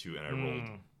cancel those 2, and I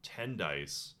rolled 10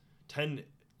 dice, 10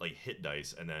 hit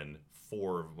dice, and then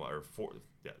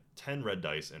 10 red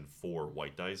dice and 4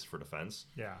 white dice for defense.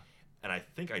 Yeah. And I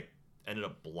think I ended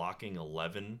up blocking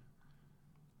 11.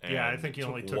 And I think you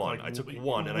only took 1. I took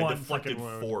 1, and I deflected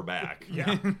 4 back.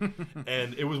 Yeah.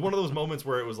 And it was one of those moments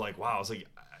where it was like, wow, it's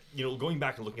going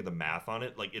back and looking at the math on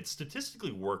it, it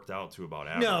statistically worked out to about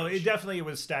average. No, it definitely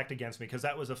was stacked against me because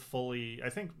that was I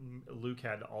think Luke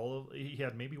had he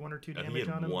had maybe 1 or 2 damage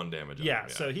on him. 1 damage on him. Yeah,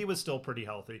 so he was still pretty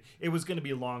healthy. It was going to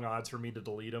be long odds for me to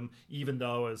delete him, even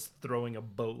though I was throwing a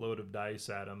boatload of dice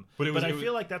at him. But I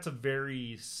feel like that's a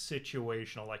very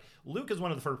situational. Luke is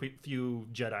one of the few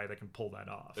Jedi that can pull that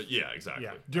off. Yeah, exactly.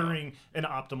 Yeah, during an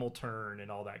optimal turn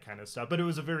and all that kind of stuff. But it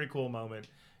was a very cool moment.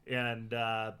 And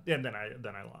then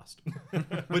I lost.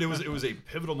 But it was a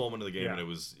pivotal moment of the game, and it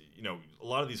was a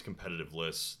lot of these competitive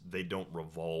lists, they don't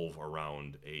revolve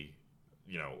around a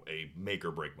make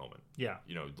or break moment. Yeah,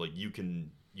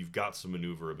 you've got some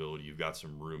maneuverability, you've got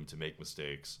some room to make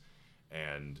mistakes,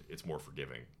 and it's more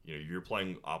forgiving. You're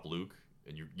playing Op Luke,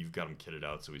 and you've got him kitted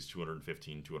out, so he's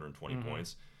 215, 220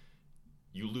 points.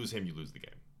 You lose him, you lose the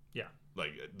game. Yeah,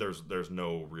 there's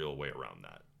no real way around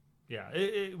that.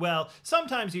 Yeah. Well,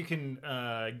 sometimes you can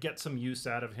get some use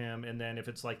out of him, and then if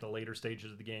it's like the later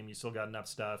stages of the game, you still got enough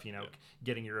stuff,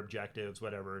 getting your objectives,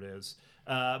 whatever it is.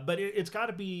 But it's got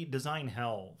to be design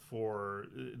hell for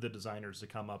the designers to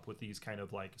come up with these kind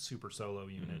of like super solo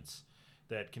units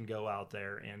that can go out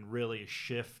there and really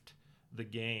shift the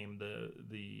game,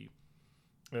 the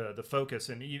focus,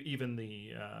 and even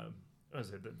the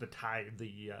the tide,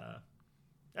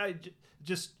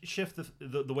 just shift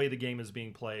the way the game is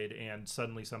being played, and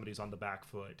suddenly somebody's on the back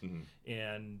foot.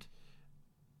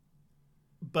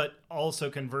 But also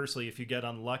conversely, if you get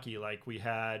unlucky, like we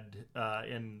had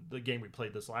in the game we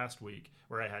played this last week,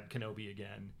 where I had Kenobi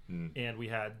again, and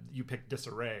you picked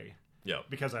Disarray. Yeah.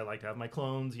 Because I like to have my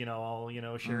clones, all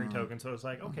sharing tokens. So I was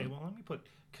like, okay, well, let me put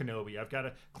Kenobi. I've got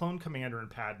a clone Commander and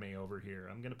Padme over here.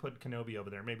 I'm going to put Kenobi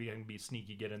over there. Maybe I can be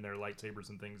sneaky, get in their lightsabers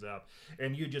and things up.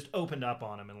 And you just opened up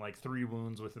on him and like 3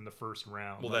 wounds within the first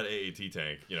round. Well, that AAT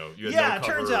tank, you had yeah, no cover.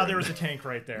 It turns out there was a tank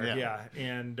right there. Yeah.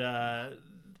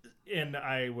 And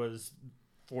I was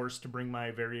forced to bring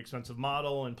my very expensive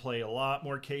model and play a lot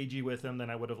more cagey with him than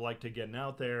I would have liked to getting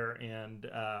out there. And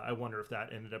I wonder if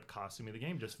that ended up costing me the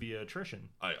game just via attrition.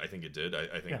 I think it did.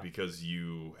 I think because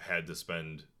you had to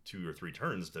spend 2 or 3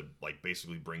 turns to like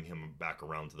basically bring him back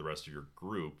around to the rest of your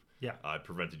group. Yeah. It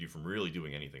prevented you from really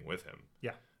doing anything with him.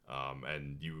 Yeah.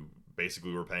 And you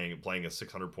basically were playing a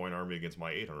 600-point army against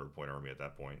my 800-point army at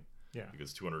that point. Yeah.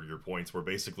 Because 200 of your points were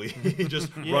basically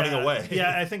just running away.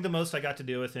 Yeah, I think the most I got to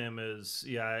do with him is,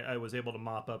 I was able to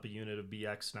mop up a unit of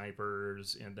BX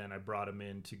snipers, and then I brought him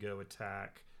in to go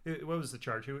attack. What was the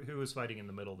charge? Who was fighting in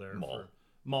the middle there?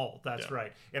 Maul, that's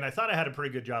right. And I thought I had a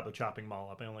pretty good job of chopping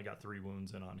Maul up. I only got 3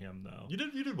 wounds in on him, though. You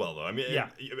did well, though. I mean,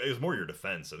 it was more your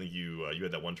defense. I think you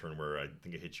had that one turn where I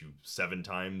think it hit you 7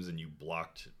 times, and you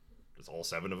blocked all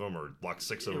 7 of them, or blocked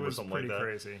 6 of them, or something like that.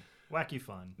 It was pretty crazy. Wacky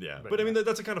fun. Yeah, but I mean,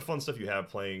 that's the kind of fun stuff you have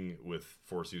playing with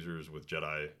Force users, with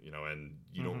Jedi, and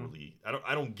you don't really...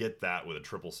 I don't get that with a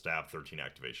triple stab 13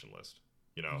 activation list.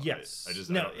 Yes.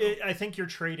 I think you're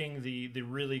trading the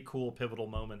really cool pivotal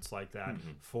moments like that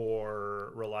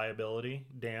for reliability.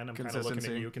 Dan, I'm kind of looking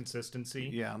at you, consistency.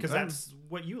 Yeah. Because that's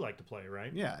what you like to play,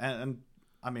 right? Yeah, and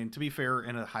I mean, to be fair,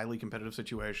 in a highly competitive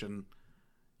situation,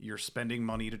 you're spending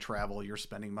money to travel, you're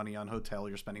spending money on hotel,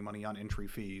 you're spending money on entry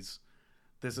fees.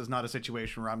 This is not a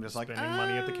situation where I'm just spending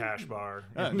money at the cash bar.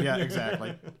 Yeah,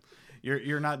 exactly.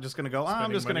 You're not just going to go,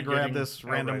 I'm just going to grab this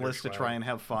random list to try and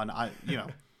have fun.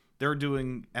 They're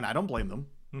doing, and I don't blame them,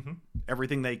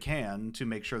 everything they can to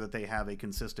make sure that they have a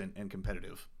consistent and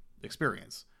competitive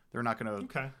experience. They're not going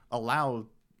to allow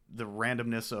the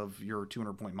randomness of your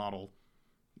 200-point model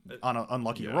on an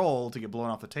unlucky roll to get blown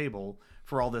off the table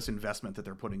for all this investment that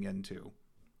they're putting into.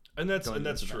 And that's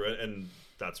true, and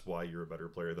that's why you're a better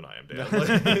player than I am, Dan.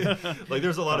 Like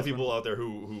there's a lot of people out there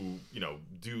who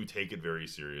do take it very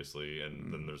seriously,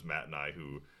 and then there's Matt and I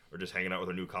who are just hanging out with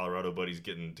our new Colorado buddies,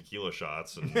 getting tequila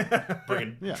shots and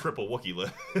bringing triple Wookiee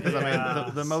lift. Because I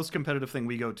mean, the most competitive thing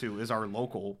we go to is our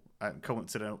local.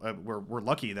 We're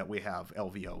lucky that we have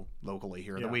LVO locally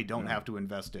here, that we don't have to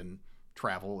invest in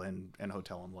travel and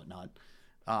hotel and whatnot.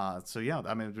 I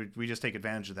mean, we just take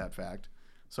advantage of that fact.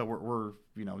 So we're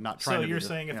not trying to... So you're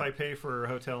saying if I pay for a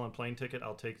hotel and plane ticket,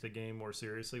 I'll take the game more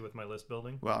seriously with my list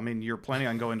building? Well, I mean, you're planning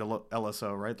on going to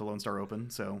LSO, right? The Lone Star Open,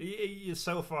 so...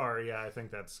 So far, I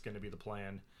think that's going to be the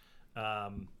plan.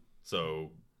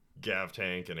 So... Gav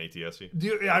tank and ATSE?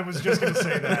 Dude, I was just going to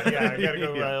say that. Yeah, I got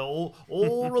to go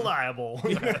old reliable.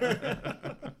 Well,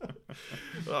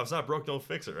 if it's not broke, don't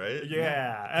fix it, right?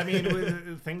 Yeah. I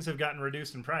mean, things have gotten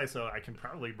reduced in price, so I can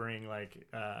probably bring,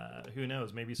 who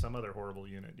knows, maybe some other horrible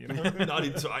unit.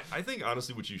 So I think,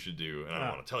 honestly, what you should do, and I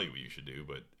don't want to tell you what you should do,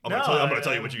 but I'm going to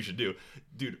tell you what you should do.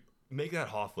 Dude, make that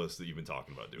Hoth list that you've been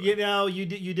talking about doing.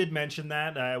 You did mention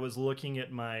that. I was looking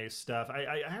at my stuff.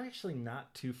 I'm actually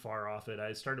not too far off it.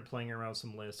 I started playing around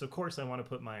some lists. Of course, I want to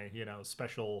put my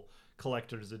special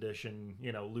collector's edition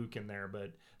Luke in there,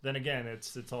 but then again,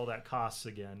 it's all that costs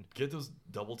again. Get those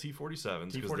double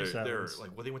T47s because they're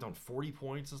they went down 40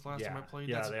 points this last time I played.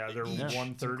 Yeah, they're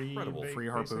 130. Incredible. Free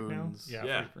harpoons.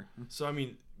 Yeah. So I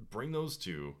mean, bring those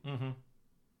two.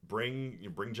 Bring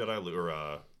Jedi Luke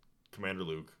or Commander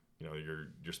Luke.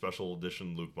 Your special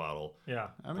edition Luke model. Yeah.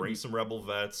 Bring some Rebel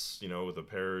vets, with a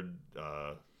paired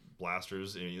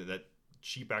blasters. That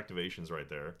cheap activations right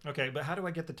there. Okay, but how do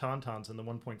I get the Tauntauns and the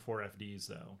 1.4 FDs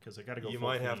though? Because I got to go. You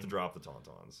might have to drop the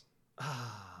Tauntauns.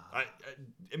 I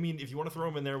mean, if you want to throw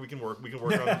them in there, we can work on. We can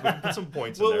put some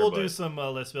points in there. We'll do some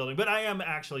list building, but I am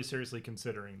actually seriously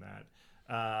considering that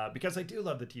because I do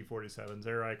love the T47s.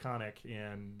 They're iconic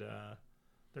and.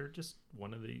 they're just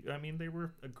one of the. I mean, they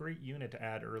were a great unit to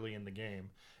add early in the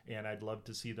game, and I'd love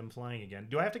to see them flying again.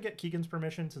 Do I have to get Keegan's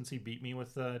permission since he beat me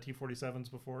with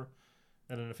T-47s before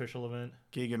at an official event?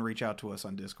 Keegan, reach out to us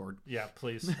on Discord. Yeah,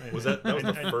 please. Was that was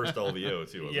the first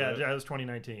LVO too? Wasn't it? That was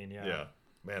 2019. Yeah. Yeah.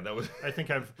 Man, that was. I think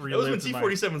I've That was when relived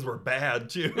T-47s were bad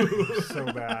too. so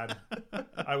bad.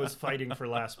 I was fighting for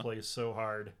last place so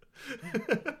hard.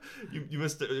 You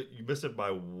missed it. You missed it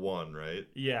by one, right?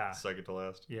 Yeah. Second to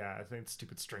last. Yeah, I think it's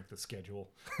stupid strength of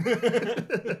schedule.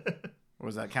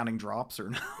 Was that counting drops or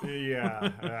no?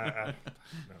 Yeah.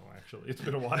 No, actually, it's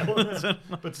been a while,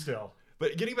 but still.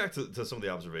 But getting back to some of the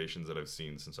observations that I've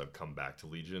seen since I've come back to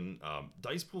Legion,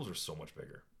 dice pools are so much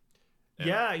bigger. And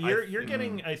yeah, you're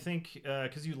getting, I think,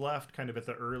 because you left kind of at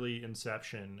the early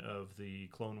inception of the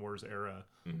Clone Wars era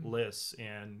lists,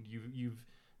 and you've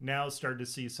now started to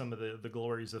see some of the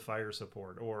glories of fire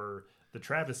support or the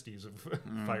travesties of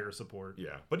fire support.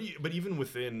 Yeah, but even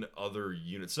within other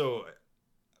units, so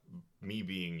me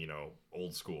being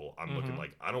old school, I'm looking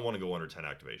like I don't want to go under 10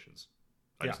 activations.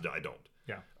 I don't.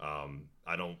 Yeah.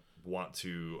 I don't want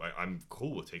to. I'm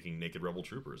cool with taking naked rebel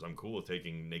troopers. I'm cool with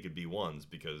taking naked B1s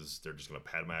because they're just going to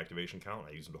pad my activation count.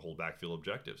 I use them to hold backfield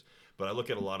objectives. But I look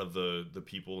at a lot of the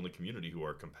people in the community who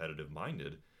are competitive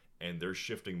minded, and they're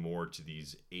shifting more to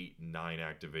these 8-9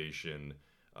 activation,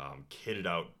 kitted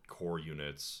out core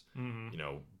units.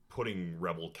 Putting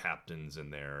rebel captains in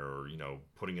there, or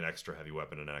putting an extra heavy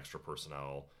weapon and an extra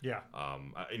personnel. Yeah.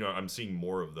 I'm seeing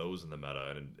more of those in the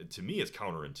meta, and to me, it's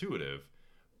counterintuitive.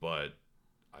 But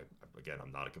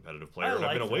I'm not a competitive player, and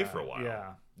I've been away for a while.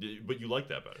 Yeah. But you like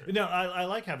that better. No, I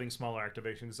like having smaller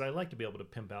activations because I like to be able to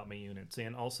pimp out my units,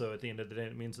 and also at the end of the day,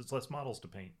 it means it's less models to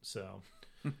paint. So.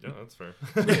 Yeah, that's fair.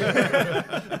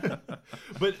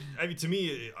 But I mean, to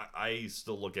me, I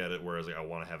still look at it whereas I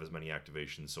want to have as many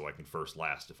activations so I can first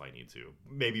last if I need to.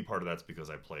 Maybe part of that's because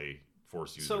I play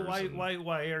Force users. So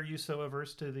why are you so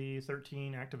averse to the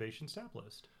 13 activation stab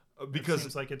list? Because it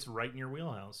seems like it's right in your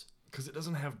wheelhouse. Because it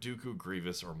doesn't have Dooku,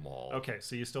 Grievous, or Maul. Okay,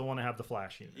 so you still want to have the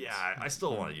flash units. Yeah, I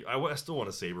still want to. I still want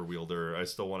a saber wielder. I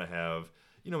still want to have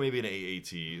maybe an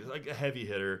AAT, like a heavy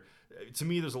hitter. To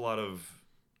me, there's a lot of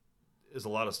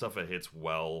stuff that hits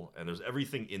well, and there's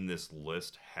everything in this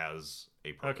list has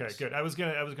a purpose. Okay, good. I was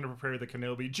gonna prepare the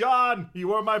Kenobi, John,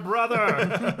 you are my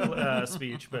brother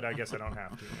speech, but I guess I don't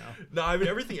have to now. No, I mean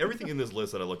everything in this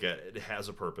list that I look at, it has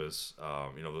a purpose.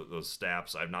 Those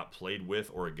Staps, I've not played with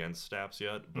or against Staps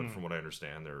yet, but from what I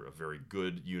understand, they're a very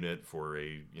good unit for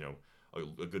a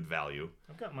good value.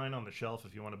 I've got mine on the shelf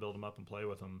if you want to build them up and play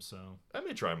with them. So I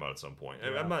may try them out at some point.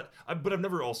 Yeah. But I've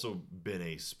never also been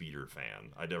a speeder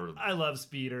fan. I love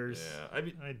speeders.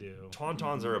 Yeah, I do.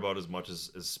 Tauntauns are about as much as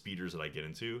speeders that I get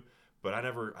into. But I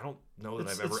don't know that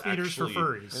I've ever speeders actually.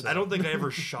 For furries, so. I don't think I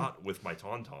ever shot with my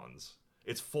Tauntauns.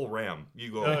 It's full ram.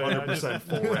 You go 100%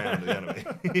 full ram to the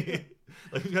enemy.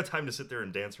 Like you've got time to sit there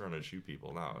and dance around and shoot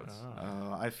people. No, it's.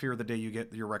 I fear the day you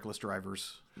get your reckless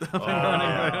drivers.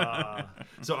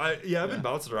 So I've been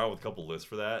bouncing around with a couple lists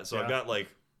for that. So I've got like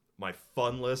my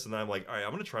fun list, and then I'm like, all right,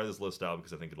 I'm gonna try this list out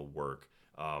because I think it'll work.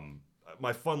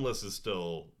 My fun list is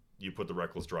still you put the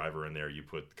reckless driver in there, you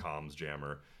put comms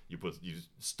jammer, you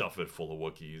stuff it full of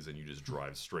Wookiees, and you just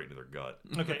drive straight into their gut.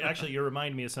 Okay, actually, you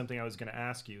remind me of something I was going to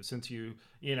ask you. Since you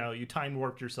time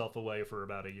warped yourself away for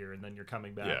about a year, and then you're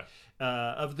coming back.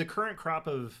 Yeah. Of the current crop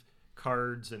of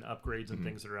cards and upgrades and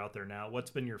things that are out there now,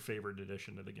 what's been your favorite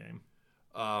addition to the game?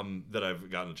 That I've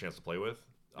gotten a chance to play with,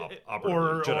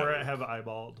 or have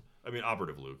eyeballed. I mean,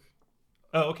 Operative Luke.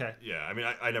 Oh, okay. Yeah, I mean,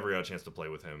 I never got a chance to play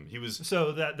with him. He was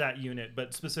so that unit,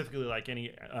 but specifically like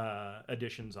any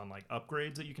additions on like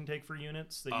upgrades that you can take for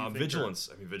units. That you think Vigilance.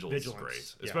 I mean, Vigilance is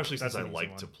great, especially since I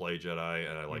like to play Jedi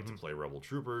and I like to play Rebel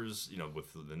Troopers.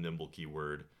 With the nimble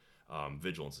keyword,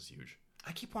 Vigilance is huge.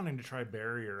 I keep wanting to try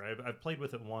Barrier. I've played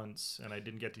with it once and I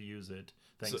didn't get to use it.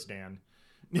 Thanks, Dan.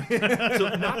 So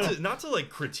not to like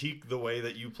critique the way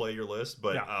that you play your list,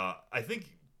 but I think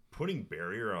putting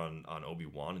Barrier on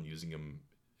Obi-Wan and using him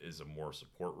as a more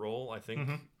support role, I think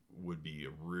would be a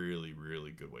really, really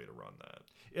good way to run that.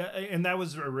 Yeah, and that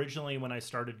was originally when I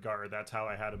started Gar. That's how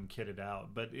I had him kitted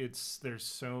out. But there's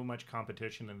so much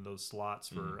competition in those slots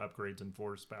for upgrades and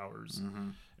force powers.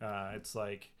 It's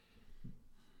like,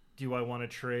 do I want to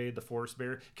trade the Force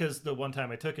Barrier? Because the one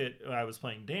time I took it, I was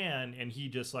playing Dan, and he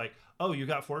just like, oh, you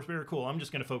got Force Barrier? Cool, I'm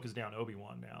just going to focus down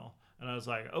Obi-Wan now. And I was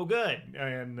like, oh, good.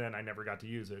 And then I never got to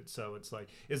use it. So it's like,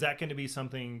 is that going to be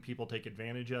something people take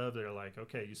advantage of? They're like,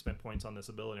 okay, you spent points on this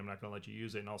ability. I'm not going to let you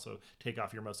use it and also take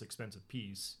off your most expensive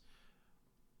piece.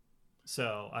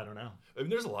 So I don't know. I mean,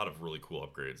 there's a lot of really cool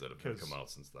upgrades that have come out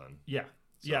since then. Yeah.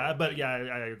 So,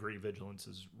 I agree. Vigilance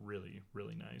is really,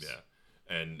 really nice.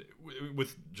 Yeah, and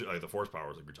with the force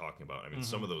powers like we're talking about, I mean,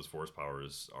 some of those force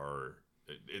powers are.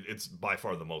 It's by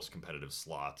far the most competitive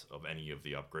slot of any of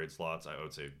the upgrade slots. I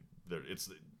would say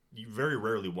you very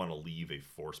rarely want to leave a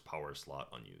force power slot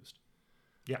unused.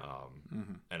 Yeah.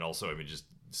 And also, I mean, just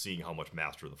seeing how much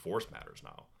Master of the Force matters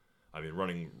now. I mean,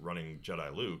 running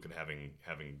Jedi Luke and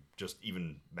having just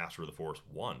even Master of the Force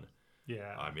 1.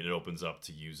 Yeah. I mean, it opens up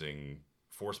to using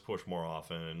Force Push more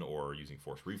often or using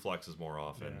Force Reflexes more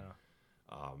often.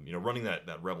 Yeah. Running that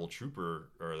Rebel Trooper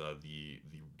or the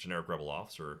generic Rebel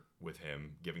Officer with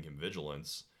him, giving him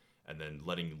Vigilance, and then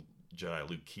letting Jedi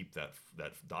Luke keep that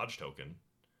dodge token.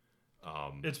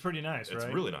 It's pretty nice, right?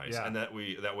 It's really nice. Yeah. And that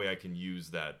way I can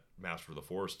use that Master of the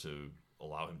Force to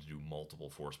allow him to do multiple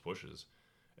Force pushes.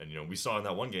 And, we saw in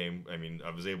that one game, I mean, I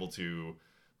was able to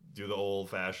do the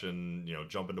old-fashioned,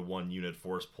 jump into one unit,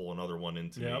 Force pull another one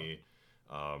into me.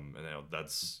 And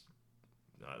that's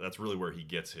really where he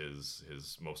gets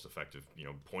his most effective,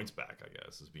 points back, I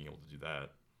guess, is being able to do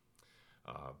that.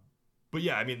 But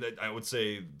yeah, I mean, I would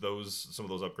say some of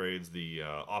those upgrades, the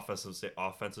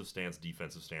offensive stance,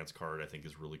 defensive stance card, I think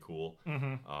is really cool.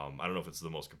 I don't know if it's the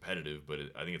most competitive, but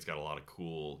I think it's got a lot of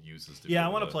cool uses. I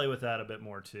want to play with that a bit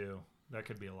more too. That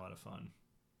could be a lot of fun.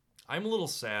 I'm a little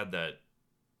sad that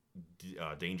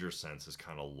Danger Sense has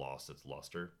kind of lost its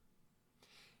luster.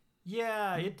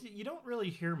 Yeah, you don't really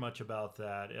hear much about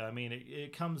that. I mean,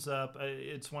 it comes up.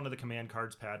 It's one of the command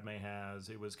cards Padme has.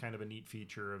 It was kind of a neat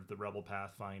feature of the Rebel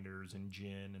Pathfinders and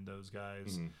Jyn and those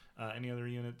guys. Any other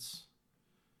units?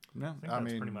 No, I think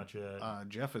that's pretty much it.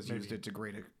 Jeff has used it to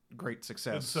great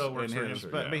success. So in his,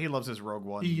 but he loves his Rogue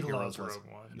One. He loves Rogue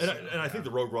One. And I think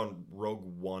the Rogue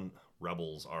One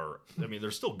Rebels are, I mean, they're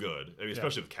still good. I mean,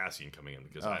 especially with Cassian coming in,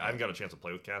 because I haven't got a chance to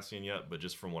play with Cassian yet, but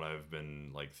just from what I've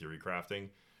been theory crafting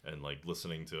and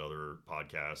listening to other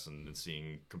podcasts and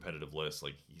seeing competitive lists,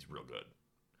 he's real good.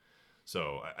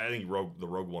 So I think the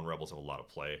Rogue One Rebels have a lot of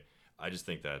play. I just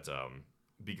think that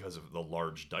because of the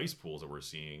large dice pools that we're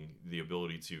seeing, the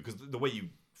ability to, because the way you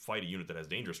fight a unit that has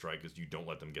Danger Strike is you don't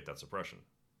let them get that suppression.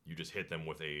 You just hit them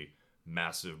with a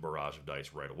massive barrage of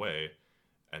dice right away,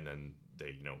 and then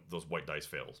they, those white dice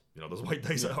fails. Those white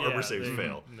dice harbor saves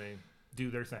fail. They do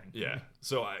their thing. Yeah.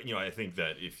 So I think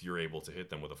that if you're able to hit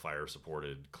them with a fire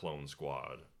supported clone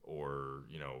squad or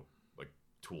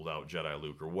tooled out Jedi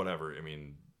Luke or whatever, I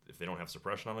mean, if they don't have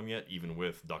suppression on them yet, even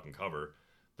with duck and cover,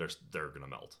 they're gonna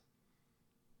melt.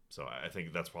 So I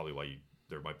think that's probably why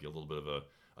there might be a little bit of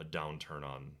a downturn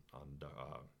on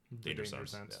Danger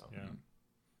Sense.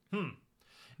 Yeah.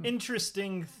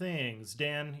 Interesting things.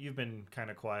 Dan, you've been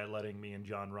kind of quiet, letting me and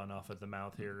John run off at the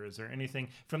mouth here. Is there anything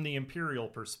from the Imperial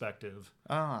perspective?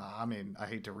 I mean, I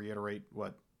hate to reiterate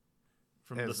what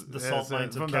from the salt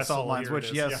mines of from Kessel, the salt mines,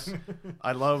 which yes, yeah.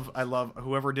 I love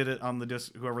whoever did it on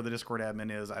whoever the Discord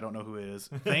admin is. I don't know who it is.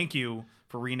 Thank you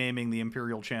for renaming the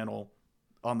Imperial channel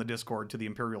on the Discord to the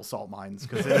Imperial Salt Mines,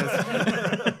 because it is.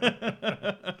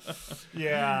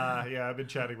 yeah, I've been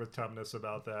chatting with Tumnus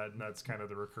about that, and that's kind of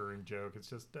the recurring joke. It's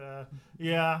just,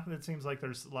 it seems like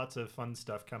there's lots of fun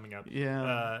stuff coming up.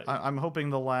 Yeah, I'm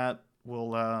hoping the LAT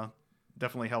will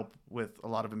definitely help with a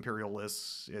lot of Imperial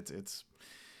lists. It's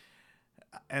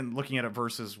and looking at it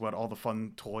versus what all the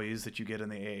fun toys that you get in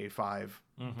the AA5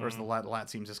 versus the LAT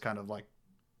seems just kind of like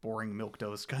boring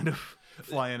milquetoast kind of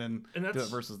flying and do it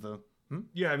versus the.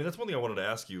 Yeah, I mean, that's one thing I wanted to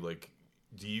ask you.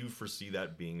 Do you foresee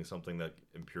that being something that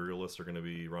Imperialists are going to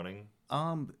be running?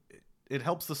 It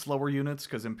helps the slower units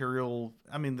because Imperial,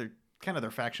 I mean,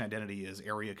 their faction identity is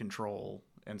area control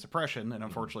and suppression, and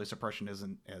unfortunately, suppression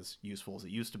isn't as useful as it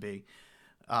used to be.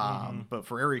 But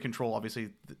for area control,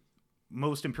 obviously,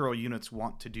 most Imperial units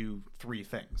want to do three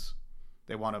things: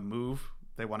 they want to move,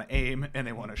 they want to aim, and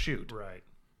they want to shoot. Right.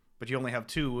 But you only have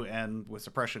two, and with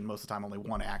suppression, most of the time only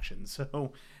one action.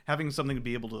 So having something to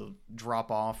be able to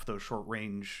drop off those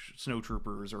short-range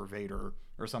snowtroopers or Vader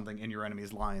or something in your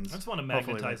enemy's lines. I just want to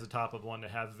magnetize the top of one to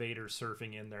have Vader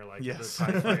surfing in there like the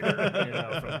TIE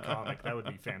fighter from the comic. That would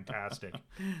be fantastic.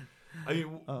 I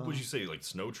mean, would you say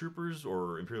snowtroopers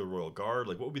or Imperial Royal Guard?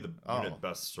 What would be the unit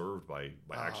best served by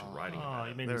actually riding in that?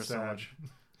 You made me sad. So much.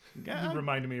 You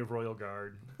reminded me of Royal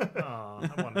Guard.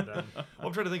 I wanted them. Well,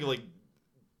 I'm trying to think of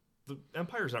the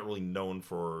Empire's not really known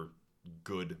for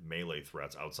good melee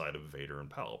threats outside of Vader and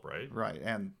Palp, right? Right,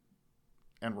 and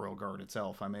Royal Guard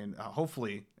itself. I mean,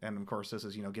 hopefully, and of course, this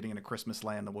is getting into Christmas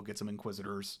land, that we'll get some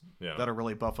Inquisitors that'll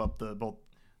really buff up both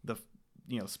the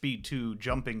speed 2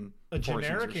 jumping. A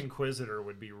generic Inquisitor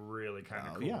would be really kind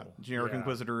of cool. Yeah, generic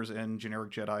Inquisitors and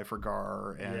generic Jedi for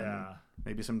Gar, and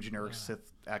maybe some generic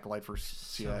Sith Acolyte for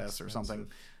CS or something.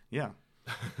 Yeah.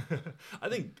 I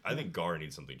think Gar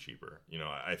needs something cheaper. You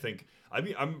know,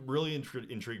 I'm really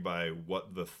intrigued by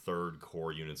what the third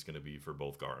core unit's going to be for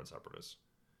both Gar and Separatists,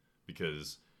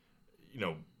 because, you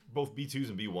know, both B2s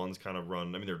and B1s kind of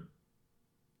run. I mean, they're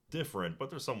different, but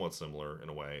they're somewhat similar in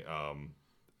a way.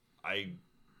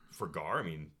 For Gar, I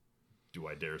mean, do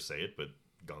I dare say it, but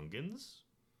Gungans?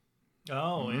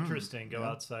 Oh, interesting. Go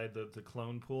outside the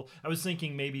clone pool. I was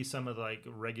thinking maybe some of the, like,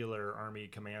 regular army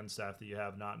command staff that you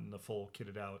have, not in the full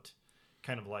kitted out,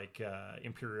 kind of like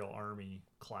Imperial Army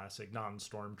classic,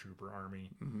 non-stormtrooper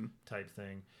army type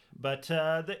thing. But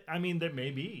I mean, there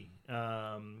may be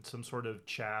some sort of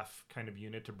chaff kind of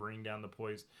unit to bring down the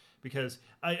poise. Because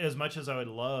as much as I would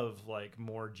love, like,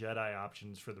 more Jedi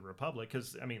options for the Republic,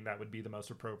 because I mean that would be the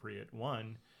most appropriate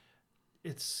one.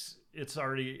 It's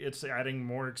adding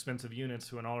more expensive units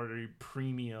to an already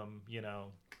premium, you know,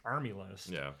 army list.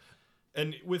 Yeah,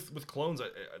 and with clones,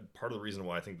 part of the reason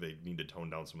why I think they need to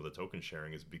tone down some of the token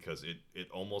sharing is because it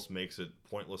almost makes it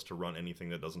pointless to run anything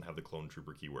that doesn't have the clone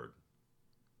trooper keyword.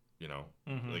 You know,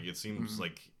 like it seems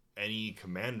like any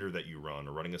commander that you run,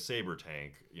 or running a saber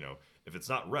tank, you know, if it's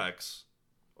not Rex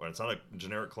or it's not a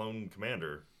generic clone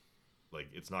commander, like,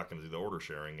 it's not going to do the order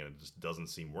sharing, and it just doesn't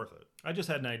seem worth it. I just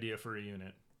had an idea for a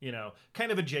unit, you know,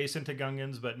 kind of adjacent to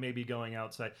Gungans, but maybe going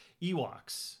outside.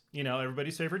 Ewoks, you know,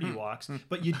 everybody's favorite Ewoks,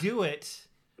 but you do it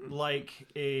like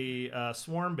a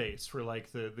swarm base for,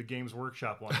 like, the Games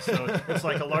Workshop one. So it's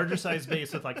like a larger size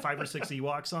base with like 5 or 6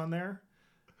 Ewoks on there.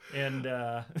 And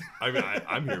I mean,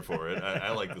 I'm here for it.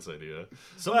 I like this idea.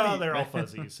 Well, they're all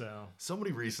fuzzy. So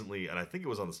somebody recently, and I think it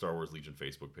was on the Star Wars Legion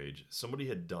Facebook page, somebody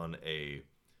had done a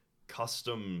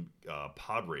custom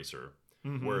pod racer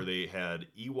where they had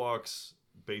Ewoks.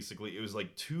 Basically, it was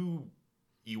like 2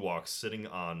 Ewoks sitting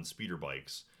on speeder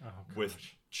bikes with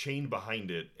chained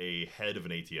behind it a head of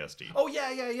an ATSD. Oh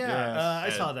yeah. Yes. I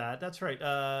saw that. That's right.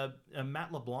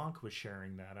 Matt LeBlanc was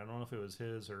sharing that. I don't know if it was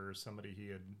his or somebody he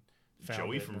had found.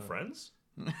 Joey from Friends?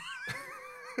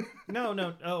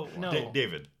 No. Oh no.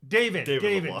 David.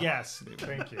 LeBlanc. Yes.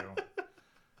 Thank you.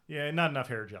 Yeah, not enough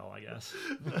hair gel, I guess.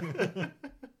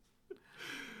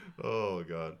 Oh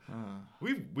God,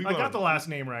 I got the last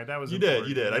name right. That was you did.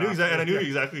 I knew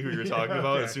exactly who you were talking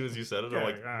about as soon as you said it. Okay, I'm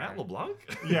like, Matt LeBlanc.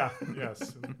 Yeah.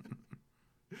 Yes.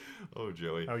 Oh,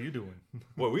 Joey, how you doing?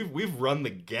 Well, we've run the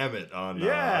gamut on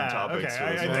topics. Okay,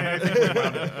 I think we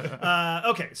run it.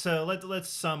 Okay, so let's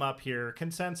sum up here.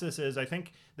 Consensus is, I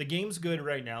think the game's good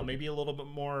right now. Maybe a little bit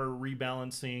more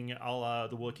rebalancing a la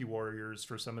the Wookiee Warriors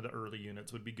for some of the early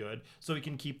units would be good, so we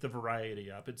can keep the variety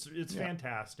up. It's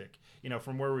fantastic. You know,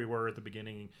 from where we were at the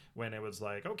beginning when it was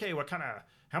like, okay,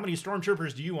 how many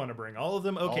stormtroopers do you want to bring? All of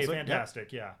them? Okay, also,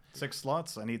 fantastic. Yeah. 6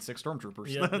 slots. I need 6 stormtroopers.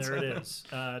 Yeah, there it is.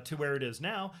 To where it is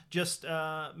now. Just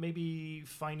maybe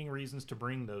finding reasons to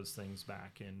bring those things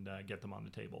back and get them on the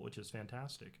table, which is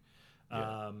fantastic.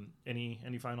 Yeah.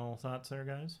 Any final thoughts there,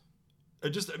 guys?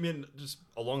 Just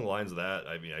along the lines of that,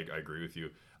 I mean, I agree with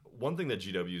you. One thing that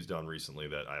GW's done recently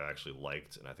that I actually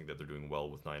liked, and I think that they're doing well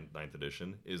with 9th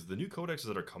edition, is the new codexes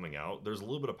that are coming out. There's a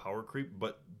little bit of power creep,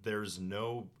 but there's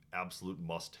no absolute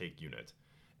must-take unit.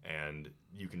 And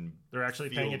you can... They're actually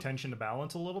paying attention to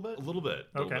balance a little bit? A little bit.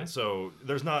 Okay. So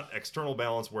there's not external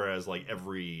balance, whereas like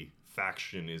every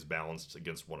faction is balanced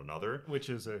against one another. Which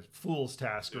is a fool's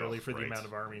task, really, for the amount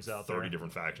of armies out 30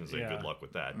 different factions, and good luck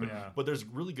with that. But there's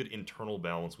really good internal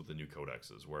balance with the new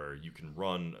codexes, where you can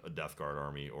run a Death Guard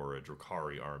army or a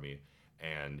Drukhari army,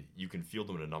 and you can field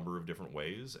them in a number of different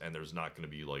ways, and there's not going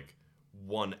to be like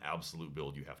one absolute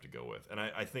build you have to go with. And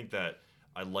I think that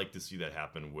I'd like to see that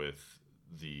happen with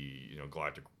the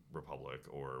Galactic Republic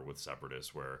or with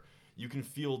Separatists, where you can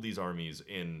field these armies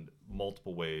in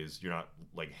multiple ways. You're not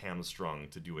like hamstrung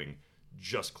to doing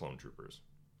just clone troopers.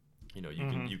 You know,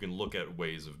 you can look at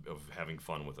ways of having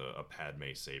fun with a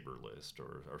Padme saber list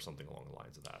or something along the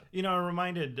lines of that. You know, I'm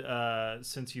reminded,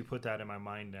 since you put that in my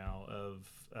mind now, of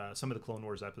some of the Clone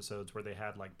Wars episodes where they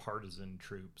had like partisan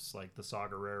troops, like the Saw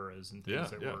Gerreras and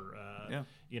things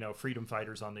were, freedom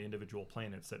fighters on the individual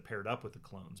planets that paired up with the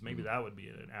clones. Maybe that would be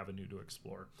an avenue to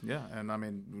explore. Yeah, and I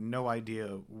mean, no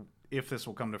idea if this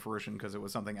will come to fruition, because it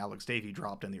was something Alex Davey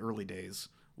dropped in the early days,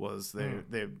 was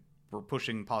they were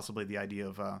pushing possibly the idea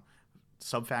of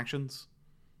sub-factions.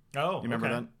 Oh, you remember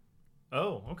that?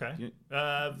 Oh, okay.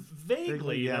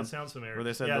 Vaguely, that sounds familiar. Where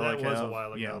they said that was a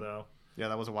while ago, though. Yeah,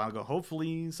 that was a while ago.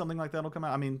 Hopefully something like that will come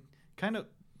out. I mean, kind of,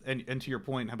 and to your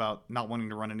point about not wanting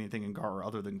to run anything in GAR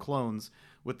other than clones,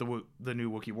 with the new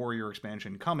Wookiee Warrior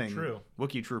expansion coming,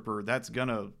 Wookiee Trooper, that's going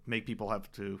to make people have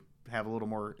to have a little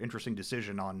more interesting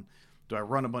decision on, do I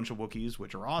run a bunch of Wookiees,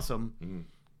 which are awesome,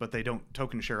 but they don't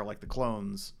token share like the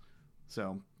clones,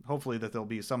 So hopefully that there'll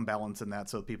be some balance in that,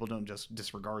 so people don't just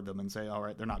disregard them and say, all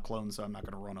right, they're not clones, so I'm not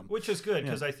going to run them. Which is good,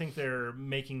 because I think they're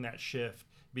making that shift,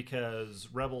 because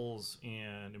Rebels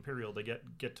and Imperial, they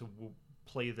get to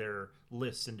play their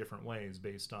lists in different ways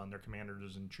based on their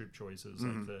commanders and troop choices,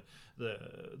 like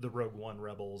the Rogue One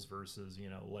Rebels versus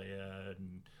Leia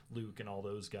and Luke and all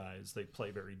those guys. They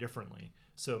play very differently,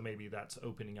 so maybe that's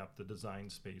opening up the design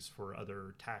space for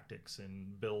other tactics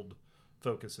and build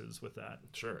focuses with that.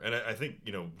 Sure. And I think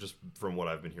just from what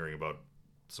I've been hearing about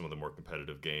some of the more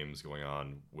competitive games going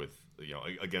on with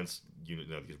against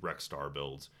these Rec Star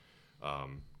builds,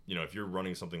 if you're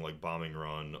running something like Bombing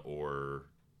Run or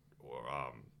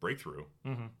Breakthrough,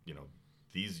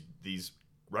 these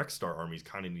Rec Star armies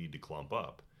kind of need to clump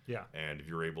up. Yeah. And if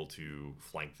you're able to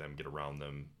flank them, get around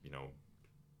them,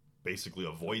 basically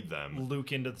avoid them,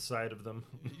 Luke into the side of them,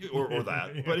 or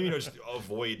that, but just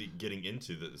avoid getting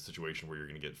into the situation where you're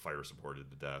going to get fire supported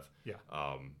to death. Yeah.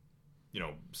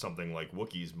 Something like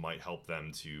Wookiees might help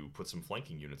them to put some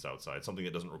flanking units outside, something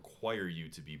that doesn't require you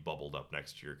to be bubbled up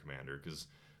next to your commander, because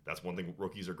that's one thing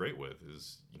Wookiees are great with,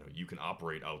 is you can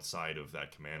operate outside of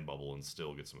that command bubble and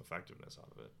still get some effectiveness out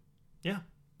of it. Yeah.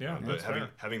 Yeah. But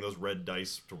having those red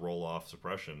dice to roll off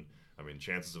suppression, I mean,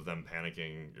 chances of them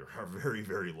panicking are very,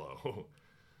 very low.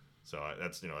 So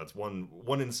that's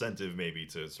one incentive maybe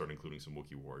to start including some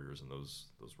Wookiee warriors in those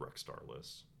Rec Star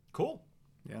lists. Cool.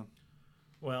 Yeah.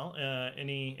 Well,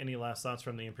 any last thoughts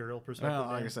from the Imperial perspective? Well,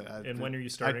 like I said, when are you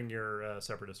starting your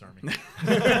Separatist army?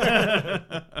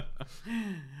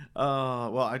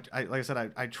 Well, like I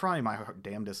said, I try my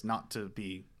damnedest not to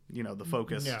be the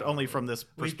focus, only from this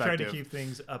perspective. We try to keep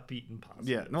things upbeat and positive.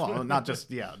 Yeah, no, not just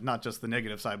the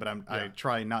negative side, but I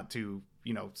try not to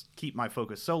keep my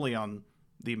focus solely on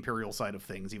the Imperial side of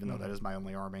things, even though that is my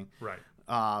only army. Right.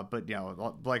 But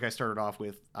like I started off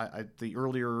with, the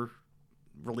earlier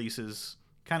releases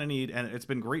kind of need, and it's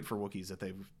been great for Wookiees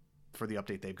for the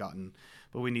update they've gotten,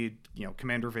 but we need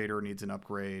Commander Vader needs an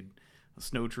upgrade.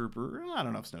 Snowtrooper, I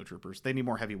don't know if Snowtroopers, they need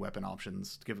more heavy weapon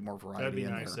options to give it more variety. That'd be in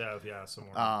nice there. to have, some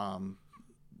more.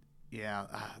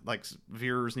 Like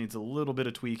Veers needs a little bit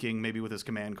of tweaking, maybe with his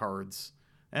command cards.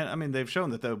 And I mean, they've shown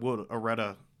that they would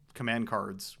Areta command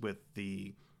cards with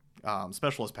the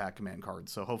Specialist Pack command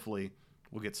cards, so hopefully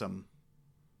we'll get some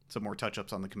more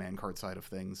touch-ups on the command card side of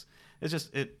things. It's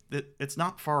just it's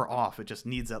not far off. It just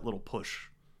needs that little push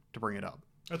to bring it up.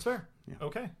 That's fair. Yeah.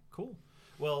 Okay, cool.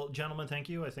 Well, gentlemen, thank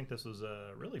you. I think this was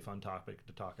a really fun topic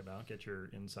to talk about. Get your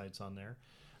insights on there.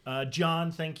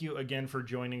 John, thank you again for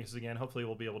joining us again. Hopefully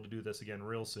we'll be able to do this again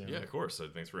real soon. Yeah, of course.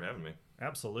 Thanks for having me.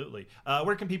 Absolutely.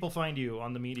 Where can people find you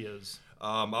on the medias?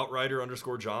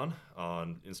 Outrider_John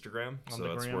on Instagram.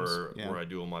 So that's where I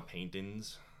do all my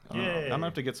paintings. I'm gonna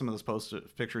have to get some of those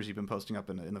pictures you've been posting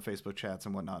up in the Facebook chats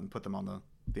and whatnot, and put them on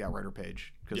the Outrider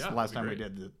page, because the last time we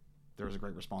did, there was a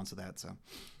great response to that. So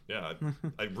yeah,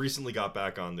 I recently got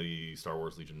back on the Star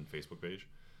Wars Legion Facebook page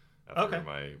after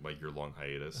my year-long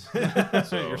hiatus.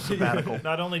 So your sabbatical.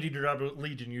 Not only did you drop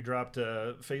Legion, you dropped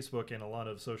Facebook and a lot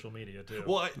of social media too.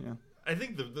 Well, I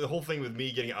think the whole thing with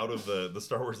me getting out of the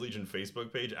Star Wars Legion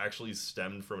Facebook page actually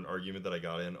stemmed from an argument that I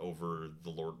got in over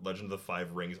the Legend of the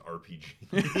Five Rings RPG.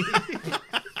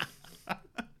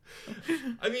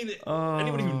 I mean,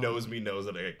 anybody who knows me knows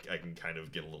that I can kind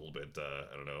of get a little bit,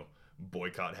 I don't know,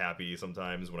 boycott happy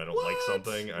sometimes when I don't like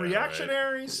something.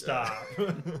 Reactionary? Stop.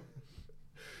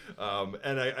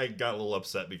 And I got a little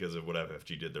upset because of what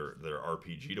FFG did, their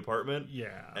RPG department.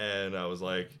 Yeah. And I was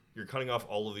like, you're cutting off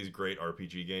all of these great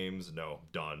RPG games? No,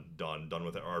 done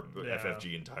with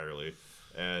FFG entirely.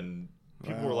 And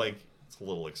people were like, it's a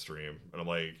little extreme. And I'm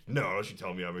like, no, she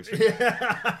tell me I'm extreme.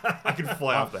 I can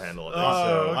fly off the handle at this.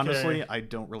 So honestly, I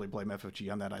don't really blame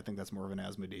FFG on that. I think that's more of an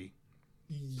Asmodee.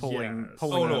 Pulling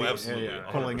absolutely.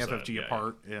 Pulling FFG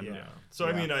apart. And, So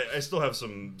I mean, I still have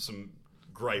some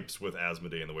gripes with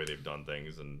Asmodee and the way they've done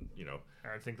things, and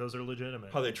I think those are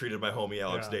legitimate. How they treated my homie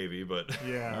Alex Davey, but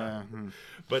yeah.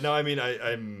 But no, I mean,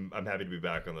 I'm happy to be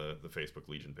back on the Facebook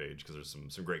Legion page, because there's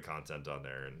some great content on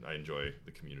there, and I enjoy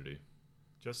the community.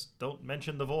 Just don't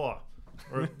mention the VOR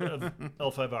or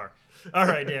L5R. All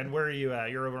right, Dan, where are you at?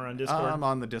 You're over on Discord? I'm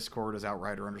on the Discord as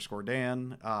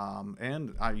Outrider_Dan,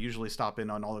 and I usually stop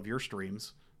in on all of your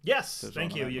streams. Yes,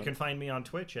 thank you. You can find me on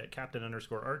Twitch at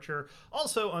Captain_Archer,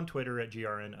 also on Twitter at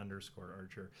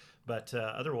GRN_Archer. But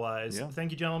otherwise,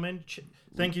 thank you, gentlemen.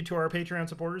 Thank you to our Patreon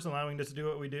supporters allowing us to do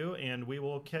what we do, and we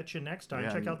will catch you next time.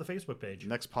 Check out the Facebook page.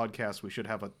 Next podcast, we should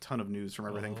have a ton of news from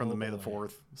everything from the May the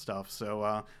 4th stuff.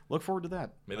 So look forward to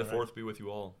that. May the 4th be with you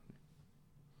all.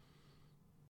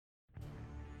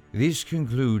 This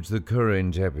concludes the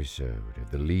current episode of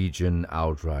the Legion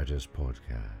Outriders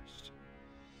podcast.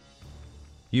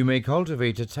 You may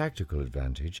cultivate a tactical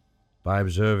advantage by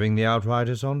observing the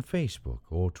Outriders on Facebook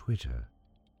or Twitter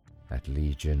at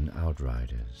Legion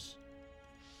Outriders.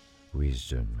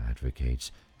 Wisdom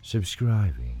advocates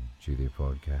subscribing to the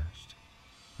podcast.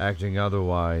 Acting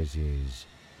otherwise is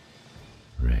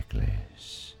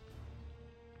reckless.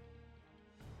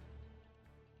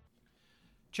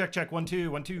 Check, check, 1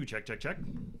 2 1 2. Check, check, check.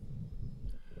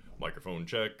 Microphone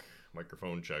check.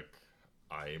 Microphone check.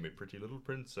 I am a pretty little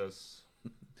princess.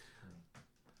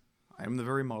 I am the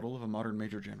very model of a modern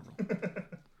major general.